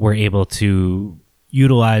 we're able to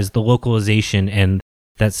utilize the localization and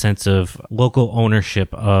that sense of local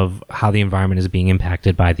ownership of how the environment is being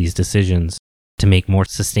impacted by these decisions to make more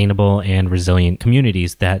sustainable and resilient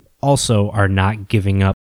communities that also are not giving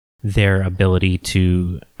up their ability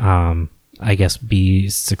to, be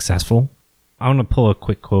successful. I want to pull a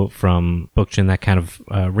quick quote from Bookchin that kind of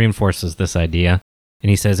reinforces this idea. And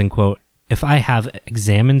he says, in quote, "If I have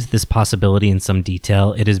examined this possibility in some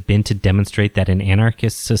detail, it has been to demonstrate that an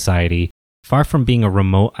anarchist society, far from being a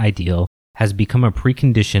remote ideal, has become a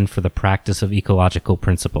precondition for the practice of ecological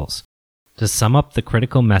principles. To sum up the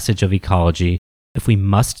critical message of ecology, if we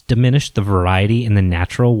must diminish the variety in the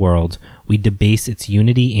natural world, we debase its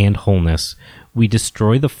unity and wholeness. We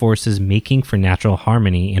destroy the forces making for natural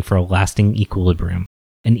harmony and for a lasting equilibrium.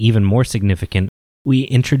 And even more significant, we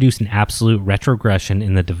introduce an absolute retrogression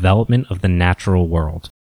in the development of the natural world.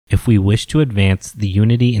 If we wish to advance the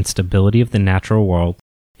unity and stability of the natural world,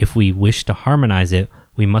 if we wish to harmonize it,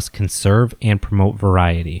 we must conserve and promote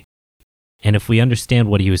variety." And if we understand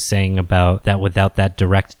what he was saying about that, without that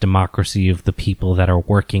direct democracy of the people that are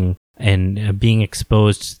working and being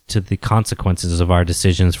exposed to the consequences of our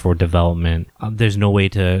decisions for development, there's no way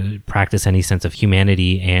to practice any sense of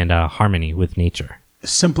humanity and harmony with nature.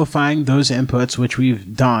 Simplifying those inputs, which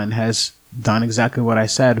we've done, has done exactly what I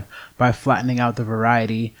said by flattening out the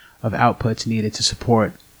variety of outputs needed to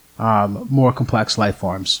support more complex life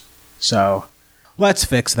forms. So let's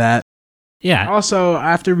fix that. Yeah. Also,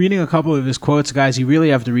 after reading a couple of his quotes, guys, you really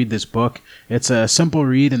have to read this book. It's a simple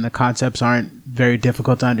read and the concepts aren't very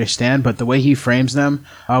difficult to understand, but the way he frames them,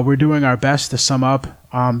 we're doing our best to sum up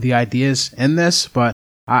the ideas in this, but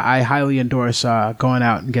I highly endorse going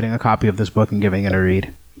out and getting a copy of this book and giving it a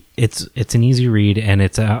read. It's an easy read, and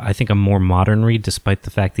it's, I think, a more modern read, despite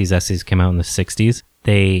the fact these essays came out in the 60s.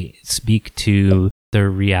 They speak to the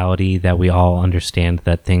reality that we all understand,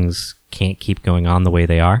 that things can't keep going on the way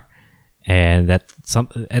they are, and that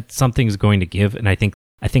something's going to give. And I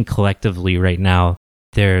think collectively right now,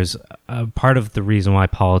 there's a part of the reason why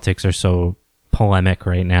politics are so polemic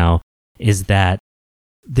right now is that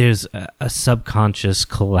there's a subconscious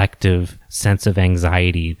collective sense of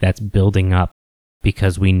anxiety that's building up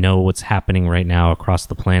because we know what's happening right now across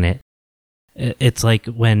the planet. It's like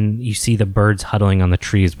when you see the birds huddling on the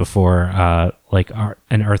trees before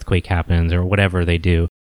an earthquake happens or whatever they do.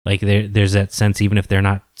 Like there's that sense, even if they're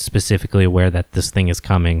not specifically aware that this thing is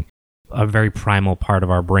coming, a very primal part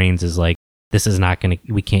of our brains is like, this is not going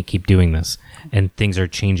to, we can't keep doing this. And things are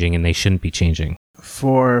changing and they shouldn't be changing.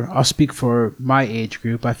 I'll speak for my age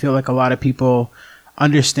group. I feel like a lot of people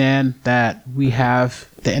understand that we have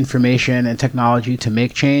the information and technology to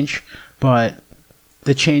make change, but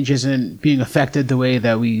the change isn't being affected the way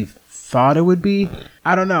that we thought it would be.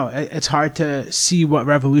 I don't know. It's hard to see what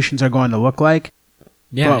revolutions are going to look like.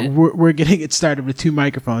 Yeah, but we're getting it started with 2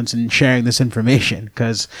 microphones and sharing this information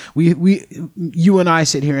because you and I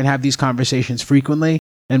sit here and have these conversations frequently,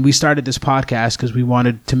 and we started this podcast because we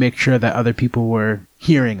wanted to make sure that other people were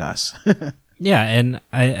hearing us. Yeah, and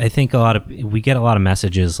I think we get a lot of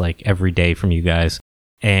messages like every day from you guys,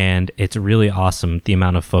 and it's really awesome the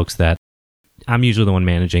amount of folks that I'm usually the one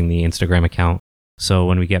managing the Instagram account. So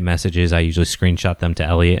when we get messages, I usually screenshot them to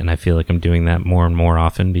Elliot, and I feel like I'm doing that more and more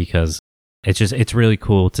often because it's really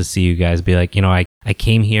cool to see you guys be like, I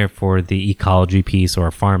came here for the ecology piece or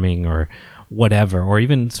farming or whatever, or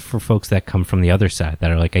even for folks that come from the other side that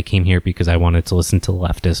are like, I came here because I wanted to listen to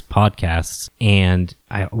leftist podcasts, and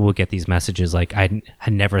I will get these messages like, I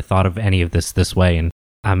had never thought of any of this way, and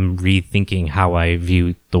I'm rethinking how I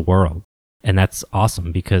view the world. And that's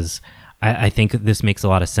awesome because I think this makes a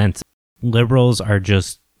lot of sense. Liberals are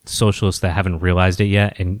just socialists that haven't realized it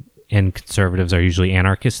yet, and conservatives are usually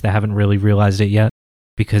anarchists that haven't really realized it yet,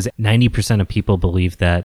 because 90% of people believe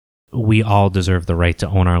that we all deserve the right to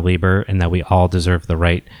own our labor and that we all deserve the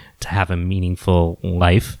right to have a meaningful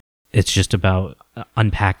life. It's just about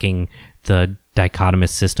unpacking the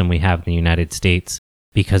dichotomous system we have in the United States,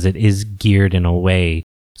 because it is geared in a way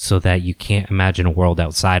so that you can't imagine a world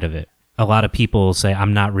outside of it. A lot of people say,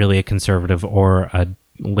 I'm not really a conservative or a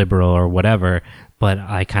liberal or whatever, but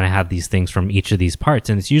I kind of have these things from each of these parts.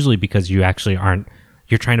 And it's usually because you actually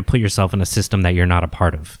you're trying to put yourself in a system that you're not a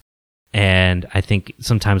part of. And I think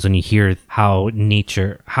sometimes when you hear how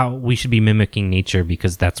we should be mimicking nature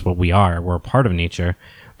because that's what we are, we're a part of nature,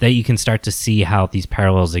 that you can start to see how these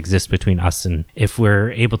parallels exist between us. And if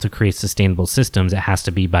we're able to create sustainable systems, it has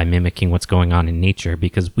to be by mimicking what's going on in nature,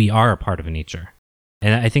 because we are a part of nature.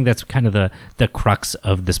 And I think that's kind of the crux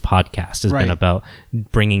of this podcast has been about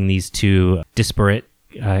bringing these two disparate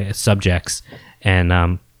subjects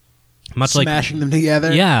and much smashing them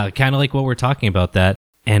together. Yeah, kind of like what we're talking about that.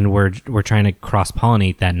 And we're trying to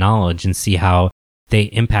cross-pollinate that knowledge and see how they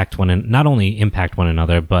not only impact one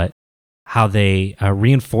another, but how they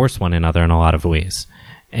reinforce one another in a lot of ways.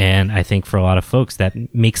 And I think for a lot of folks,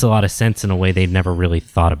 that makes a lot of sense in a way they've never really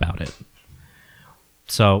thought about it.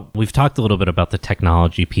 So we've talked a little bit about the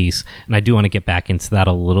technology piece, and I do want to get back into that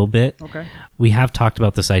a little bit. Okay. We have talked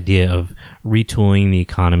about this idea of retooling the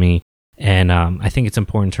economy, and I think it's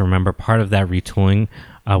important to remember part of that retooling,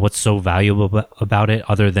 what's so valuable about it,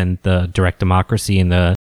 other than the direct democracy and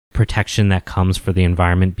the protection that comes for the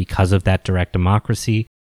environment because of that direct democracy,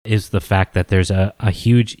 is the fact that there's a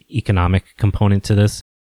huge economic component to this,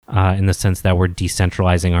 in the sense that we're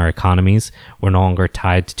decentralizing our economies. We're no longer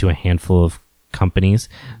tied to a handful of companies.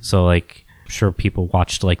 So like, I'm sure people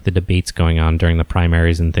watched like the debates going on during the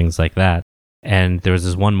primaries and things like that. And there was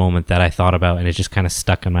this one moment that I thought about, and it just kind of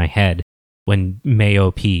stuck in my head, when Mayo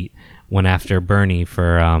Pete went after Bernie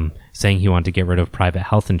for saying he wanted to get rid of private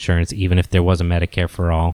health insurance, even if there was a Medicare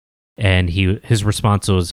for all. And his response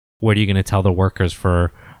was, what are you going to tell the workers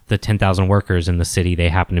for the 10,000 workers in the city they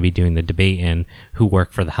happen to be doing the debate in who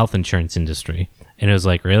work for the health insurance industry? And it was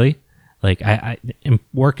like, really? Like,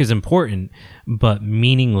 work is important, but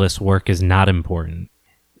meaningless work is not important.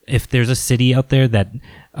 If there's a city out there that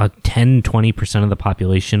 10-20% of the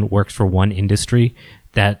population works for one industry,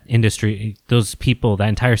 that industry, those people, that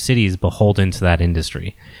entire city is beholden to that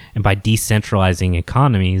industry. And by decentralizing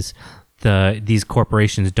economies, these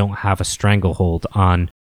corporations don't have a stranglehold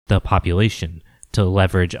on the population to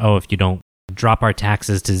leverage, if you don't drop our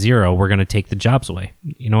taxes to zero, we're going to take the jobs away.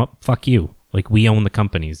 You know what? Fuck you. Like, we own the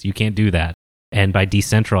companies. You can't do that. And by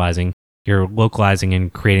decentralizing, you're localizing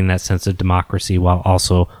and creating that sense of democracy while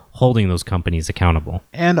also holding those companies accountable.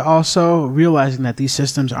 And also realizing that these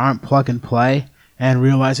systems aren't plug and play, and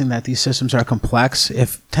realizing that these systems are complex.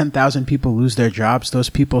 If 10,000 people lose their jobs, those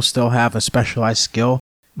people still have a specialized skill.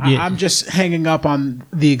 Yeah. I'm just hanging up on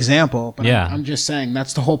the example, but yeah. I'm just saying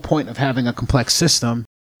that's the whole point of having a complex system,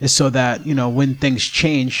 is so that, when things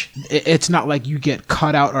change, it's not like you get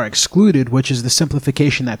cut out or excluded, which is the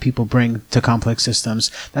simplification that people bring to complex systems.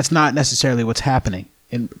 That's not necessarily what's happening.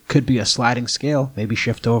 It could be a sliding scale, maybe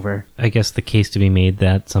shift over. I guess the case to be made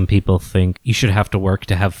that some people think you should have to work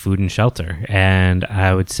to have food and shelter. And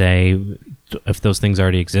I would say, if those things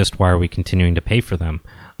already exist, why are we continuing to pay for them?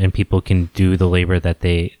 And people can do the labor that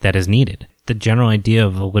is needed. The general idea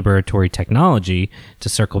of a liberatory technology, to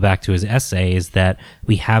circle back to his essay, is that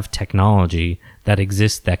we have technology that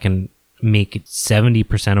exists that can make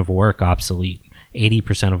 70% of work obsolete,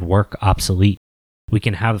 80% of work obsolete. We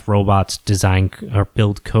can have robots design or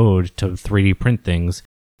build code to 3D print things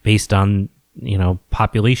based on,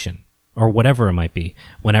 population or whatever it might be.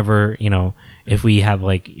 Whenever, if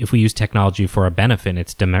we use technology for a benefit,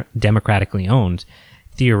 it's democratically owned.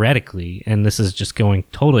 Theoretically, and this is just going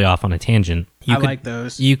totally off on a tangent. Like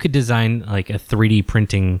those. You could design like a 3D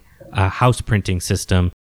printing, house printing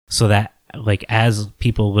system so that, like, as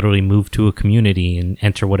people literally move to a community and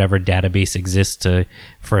enter whatever database exists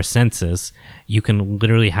for a census, you can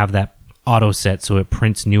literally have that auto set so it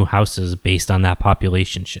prints new houses based on that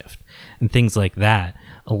population shift and things like that,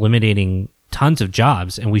 eliminating tons of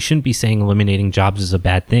jobs. And we shouldn't be saying eliminating jobs is a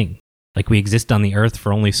bad thing. Like, we exist on the earth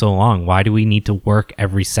for only so long. Why do we need to work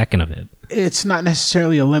every second of it? It's not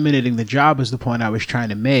necessarily eliminating the job is the point I was trying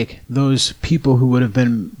to make. Those people who would have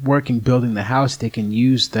been working building the house, they can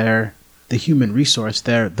use the human resource,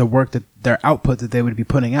 the work, that their output that they would be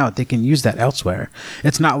putting out, they can use that elsewhere.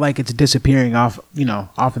 It's not like it's disappearing off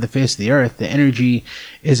of the face of the earth. The energy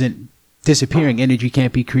isn't disappearing. Energy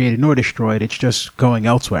can't be created nor destroyed. It's just going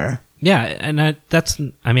elsewhere. Yeah, and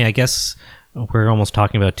I guess we're almost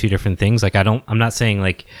talking about two different things. Like, I'm not saying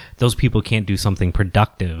like those people can't do something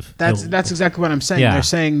productive. That's exactly what I'm saying. Yeah. They're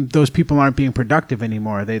saying those people aren't being productive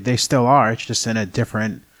anymore. They still are. It's just in a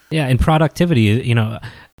different. Yeah. And productivity,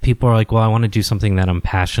 people are like, well, I want to do something that I'm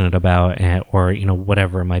passionate about, or,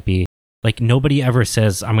 whatever it might be. Like, nobody ever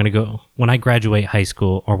says, I'm going to go, when I graduate high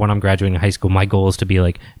school, or when I'm graduating high school, my goal is to be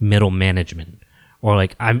like middle management. Or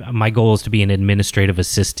like, my goal is to be an administrative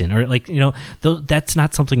assistant, or like, that's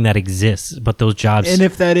not something that exists, but those jobs. And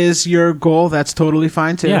if that is your goal, that's totally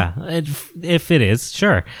fine too. Yeah. If it is,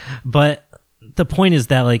 sure. But the point is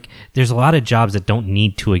that, like, there's a lot of jobs that don't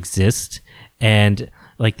need to exist. And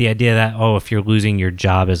like the idea that, if you're losing your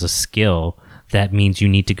job as a skill, that means you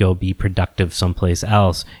need to go be productive someplace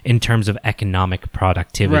else in terms of economic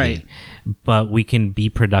productivity. Right. But we can be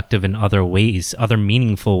productive in other ways, other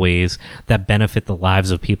meaningful ways that benefit the lives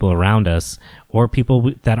of people around us, or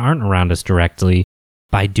people that aren't around us directly,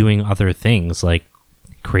 by doing other things like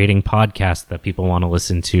creating podcasts that people want to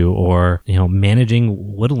listen to, or,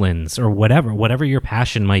 managing woodlands, or whatever your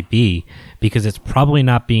passion might be, because it's probably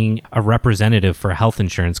not being a representative for a health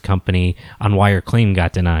insurance company on why your claim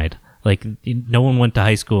got denied. Like, no one went to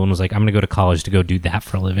high school and was like, I'm going to go to college to go do that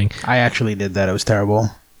for a living. I actually did that. It was terrible.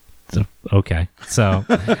 Okay. So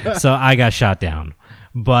I got shot down.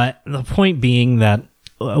 But the point being that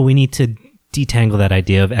we need to detangle that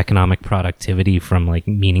idea of economic productivity from like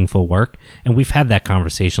meaningful work. And we've had that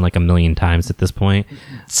conversation like a million times at this point.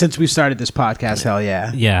 Since we started this podcast, hell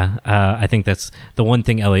yeah. Yeah. I think that's the one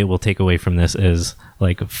thing Elliot will take away from this is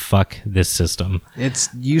like, fuck this system. It's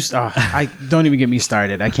used. I don't even get me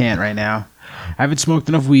started. I can't right now. I haven't smoked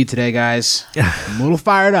enough weed today, guys. I'm a little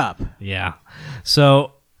fired up. Yeah.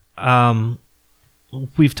 So,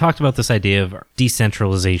 we've talked about this idea of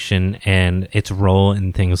decentralization and its role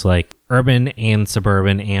in things like urban and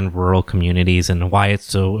suburban and rural communities, and why it's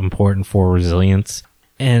so important for resilience.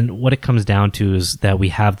 And what it comes down to is that we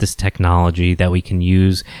have this technology that we can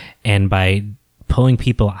use, and by pulling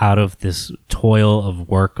people out of this toil of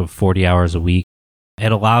work of 40 hours a week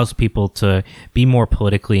It allows people to be more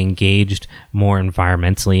politically engaged, more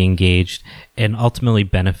environmentally engaged, and ultimately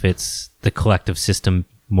benefits the collective system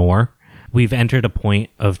more. We've entered a point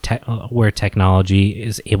of where technology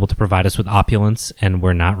is able to provide us with opulence, and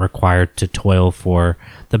we're not required to toil for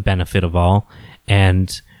the benefit of all.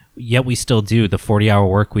 And yet we still do the 40-hour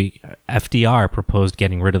work week. FDR proposed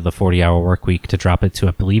getting rid of the 40-hour work week to drop it to,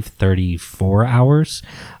 I believe, 34 hours.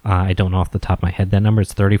 I don't know off the top of my head that number.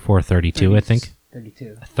 It's 34 or 32, I think.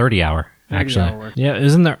 32. 30-hour, actually. 30-hour work. Yeah,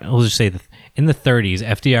 isn't there? We'll just say in the 30s,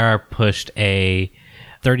 FDR pushed a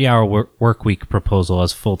 30-hour work week proposal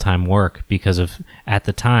as full-time work because of, at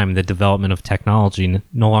the time, the development of technology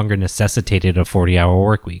no longer necessitated a 40-hour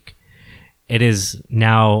work week. It is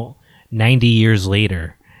now 90 years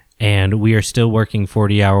later, and we are still working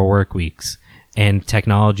 40-hour work weeks. And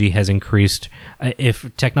technology has increased.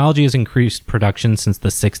 If technology has increased production since the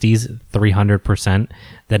 60s, 300%,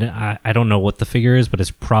 then I don't know what the figure is, but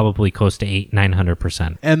it's probably close to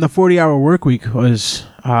 900%. And the 40-hour work week was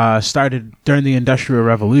started during the Industrial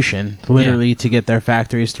Revolution, literally to get their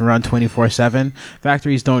factories to run 24/7.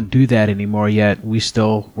 Factories don't do that anymore yet. We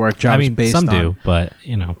still work jobs based on... some do, but,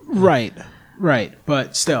 Right,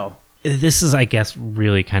 but still. This is, I guess,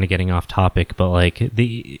 really kind of getting off topic, but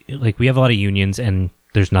we have a lot of unions, and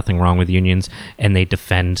there's nothing wrong with unions, and they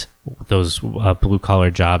defend those blue collar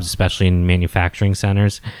jobs, especially in manufacturing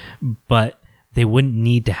centers. But they wouldn't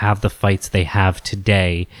need to have the fights they have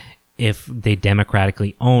today if they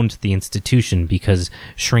democratically owned the institution, because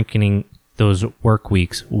shrinking those work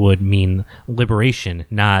weeks would mean liberation,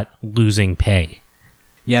 not losing pay.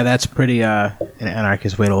 Yeah, that's pretty an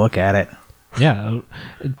anarchist way to look at it. Yeah,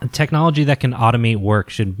 technology that can automate work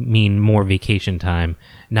should mean more vacation time,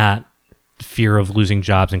 not fear of losing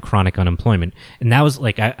jobs and chronic unemployment. And that was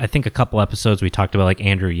I think a couple episodes we talked about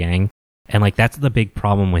Andrew Yang, and that's the big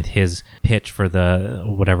problem with his pitch for the,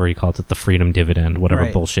 whatever he called it, the freedom dividend,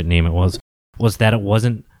 whatever bullshit name it was that it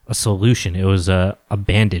wasn't a solution. It was a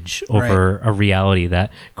bandage over a reality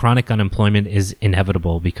that chronic unemployment is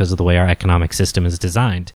inevitable because of the way our economic system is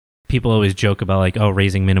designed. People always joke about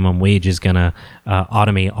raising minimum wage is going to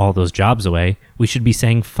automate all those jobs away. We should be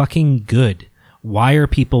saying fucking good. Why are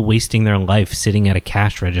people wasting their life sitting at a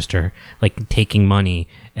cash register, taking money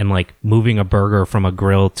and moving a burger from a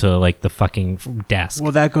grill to the fucking desk?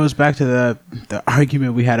 Well, that goes back to the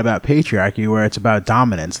argument we had about patriarchy, where it's about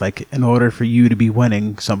dominance. In order for you to be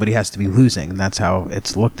winning, somebody has to be losing. And that's how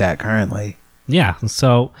it's looked at currently. Yeah.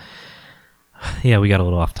 So, yeah, we got a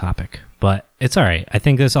little off topic. But it's all right. I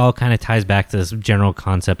think this all kind of ties back to this general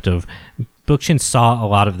concept of Bookchin saw a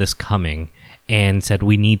lot of this coming and said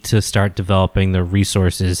we need to start developing the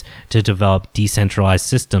resources to develop decentralized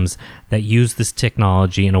systems that use this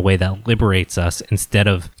technology in a way that liberates us instead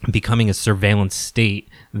of becoming a surveillance state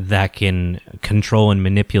that can control and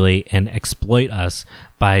manipulate and exploit us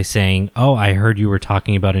by saying, oh, I heard you were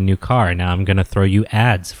talking about a new car. Now I'm going to throw you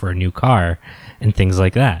ads for a new car and things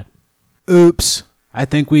like that. Oops. I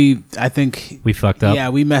think we fucked up. Yeah,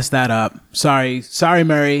 we messed that up. Sorry,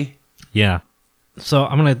 Murray. Yeah. So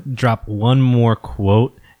I'm going to drop one more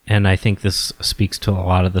quote, and I think this speaks to a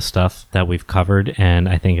lot of the stuff that we've covered, and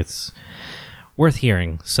I think it's worth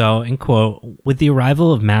hearing. So, in quote, with the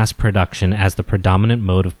arrival of mass production as the predominant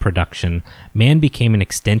mode of production, man became an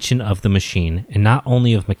extension of the machine, and not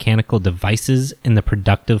only of mechanical devices in the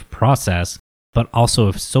productive process, but also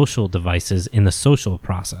of social devices in the social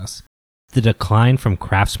process. The decline from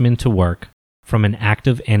craftsman to work, from an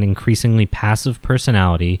active and increasingly passive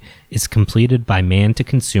personality, is completed by man to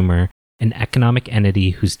consumer, an economic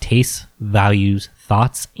entity whose tastes, values,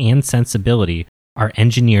 thoughts, and sensibility are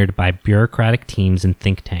engineered by bureaucratic teams and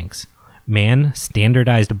think tanks. Man,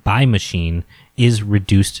 standardized by machine, is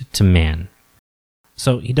reduced to man.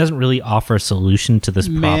 So he doesn't really offer a solution to this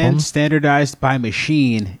problem. Man, standardized by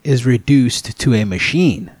machine, is reduced to a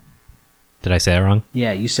machine. Did I say that wrong?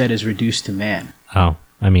 Yeah, you said is reduced to man. Oh,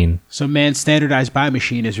 I mean... So man standardized by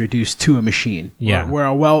machine is reduced to a machine. Yeah. We're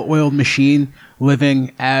a well-oiled machine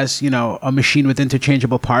living as, a machine with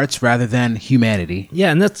interchangeable parts rather than humanity.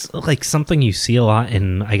 Yeah, and that's something you see a lot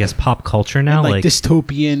in, I guess, pop culture now. And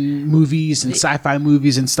dystopian movies and sci-fi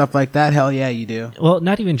movies and stuff like that. Hell yeah, you do. Well,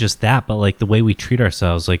 not even just that, but the way we treat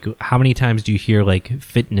ourselves. How many times do you hear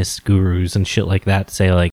fitness gurus and shit like that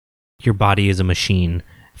say your body is a machine?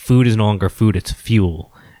 Food is no longer food, it's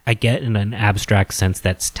fuel. I get in an abstract sense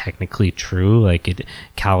that's technically true.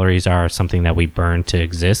 Calories are something that we burn to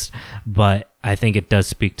exist. But I think it does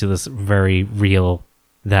speak to this very real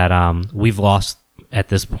that we've lost, at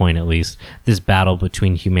this point at least, this battle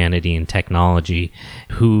between humanity and technology,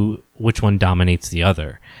 which one dominates the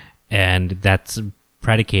other. And that's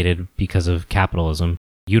predicated because of capitalism,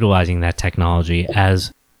 utilizing that technology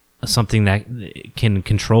as something that can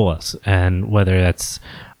control us. And whether that's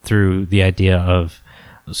through the idea of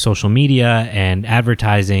social media and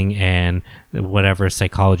advertising and whatever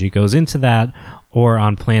psychology goes into that, or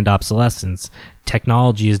on planned obsolescence,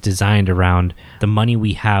 technology is designed around the money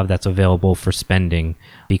we have that's available for spending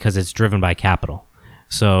because it's driven by capital.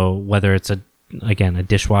 So whether it's a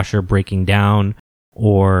dishwasher breaking down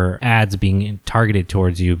or ads being targeted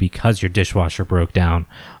towards you because your dishwasher broke down,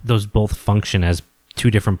 those both function as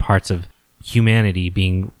two different parts of humanity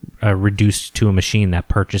being reduced to a machine that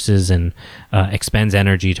purchases and expends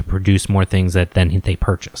energy to produce more things that then they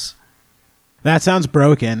purchase. That sounds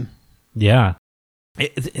broken. Yeah.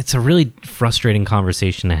 It's a really frustrating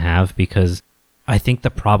conversation to have, because I think the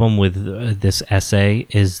problem with this essay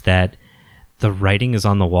is that the writing is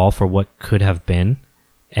on the wall for what could have been.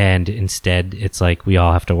 And instead, it's like we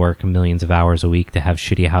all have to work millions of hours a week to have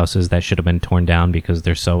shitty houses that should have been torn down because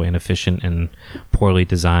they're so inefficient and poorly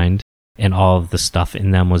designed. And all of the stuff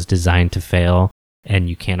in them was designed to fail. And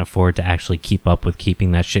you can't afford to actually keep up with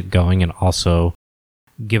keeping that shit going and also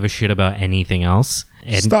give a shit about anything else.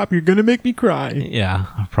 And stop, you're going to make me cry. Yeah,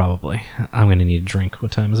 probably. I'm going to need a drink.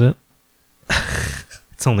 What time is it?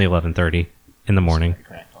 It's only 11:30 in the morning.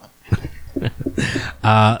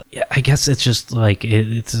 I guess it's just like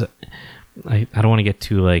it's I don't want to get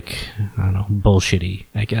too bullshitty,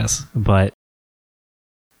 I guess, but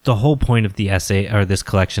the whole point of the essay, or this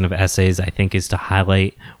collection of essays, I think, is to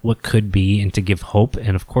highlight what could be and to give hope.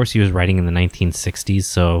 And of course, he was writing in the 1960s,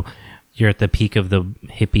 so you're at the peak of the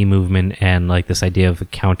hippie movement and like this idea of a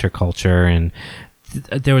counterculture, and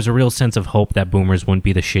there was a real sense of hope that boomers wouldn't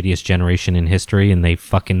be the shittiest generation in history, and they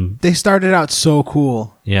started out so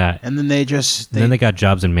cool. Yeah. And then they got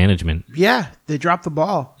jobs in management. Yeah, they dropped the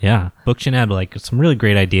ball. Yeah. Bookchin had like some really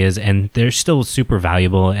great ideas, and they're still super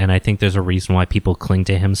valuable, and I think there's a reason why people cling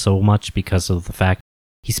to him so much, because of the fact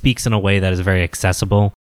he speaks in a way that is very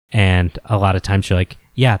accessible, and a lot of times you're like,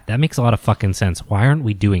 yeah, that makes a lot of fucking sense. Why aren't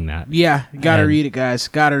we doing that? Yeah, gotta read it, guys.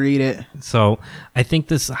 Gotta read it. So I think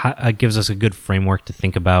this gives us a good framework to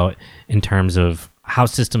think about in terms of how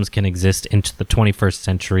systems can exist into the 21st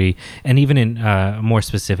century, and even in more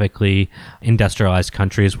specifically industrialized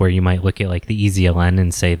countries where you might look at like the EZLN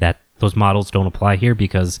and say that those models don't apply here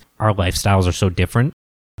because our lifestyles are so different.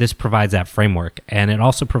 This provides that framework, and it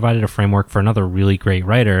also provided a framework for another really great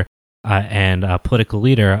writer and a political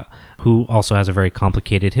leader who also has a very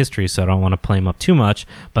complicated history, so I don't want to play him up too much,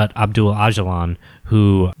 but Abdul Öcalan,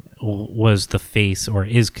 who was the face, or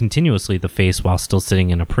is continuously the face while still sitting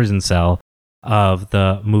in a prison cell, of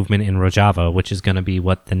the movement in Rojava, which is going to be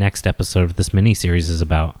what the next episode of this miniseries is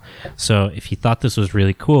about. So if you thought this was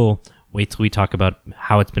really cool, wait till we talk about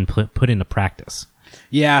how it's been put into practice.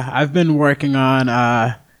 Yeah, I've been working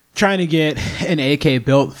on trying to get an AK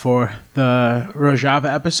built for the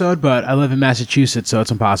Rojava episode, but I live in Massachusetts, so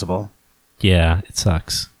it's impossible. Yeah, it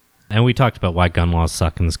sucks. And we talked about why gun laws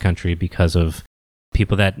suck in this country because of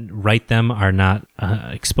people that write them are not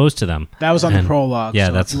exposed to them. That was on the prologue. Yeah,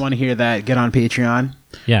 so if you want to hear that, get on Patreon.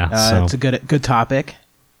 Yeah, it's a good topic.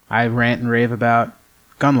 I rant and rave about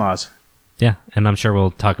gun laws. Yeah, and I'm sure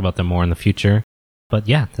we'll talk about them more in the future. But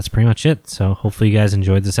yeah, that's pretty much it. So hopefully you guys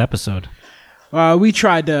enjoyed this episode. We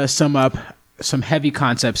tried to sum up some heavy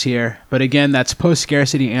concepts here, but again, that's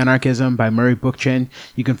Post-Scarcity Anarchism by Murray Bookchin.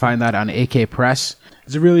 You can find that on AK Press.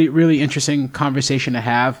 It's a really, really interesting conversation to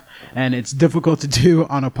have, and it's difficult to do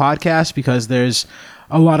on a podcast because there's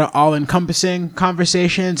a lot of all-encompassing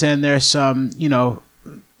conversations, and there's some,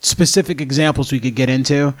 specific examples we could get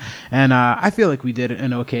into, and I feel like we did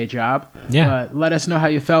an okay job. Yeah. Let us know how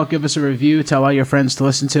you felt. Give us a review. Tell all your friends to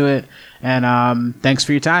listen to it, and thanks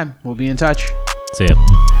for your time. We'll be in touch. See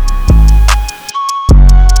ya.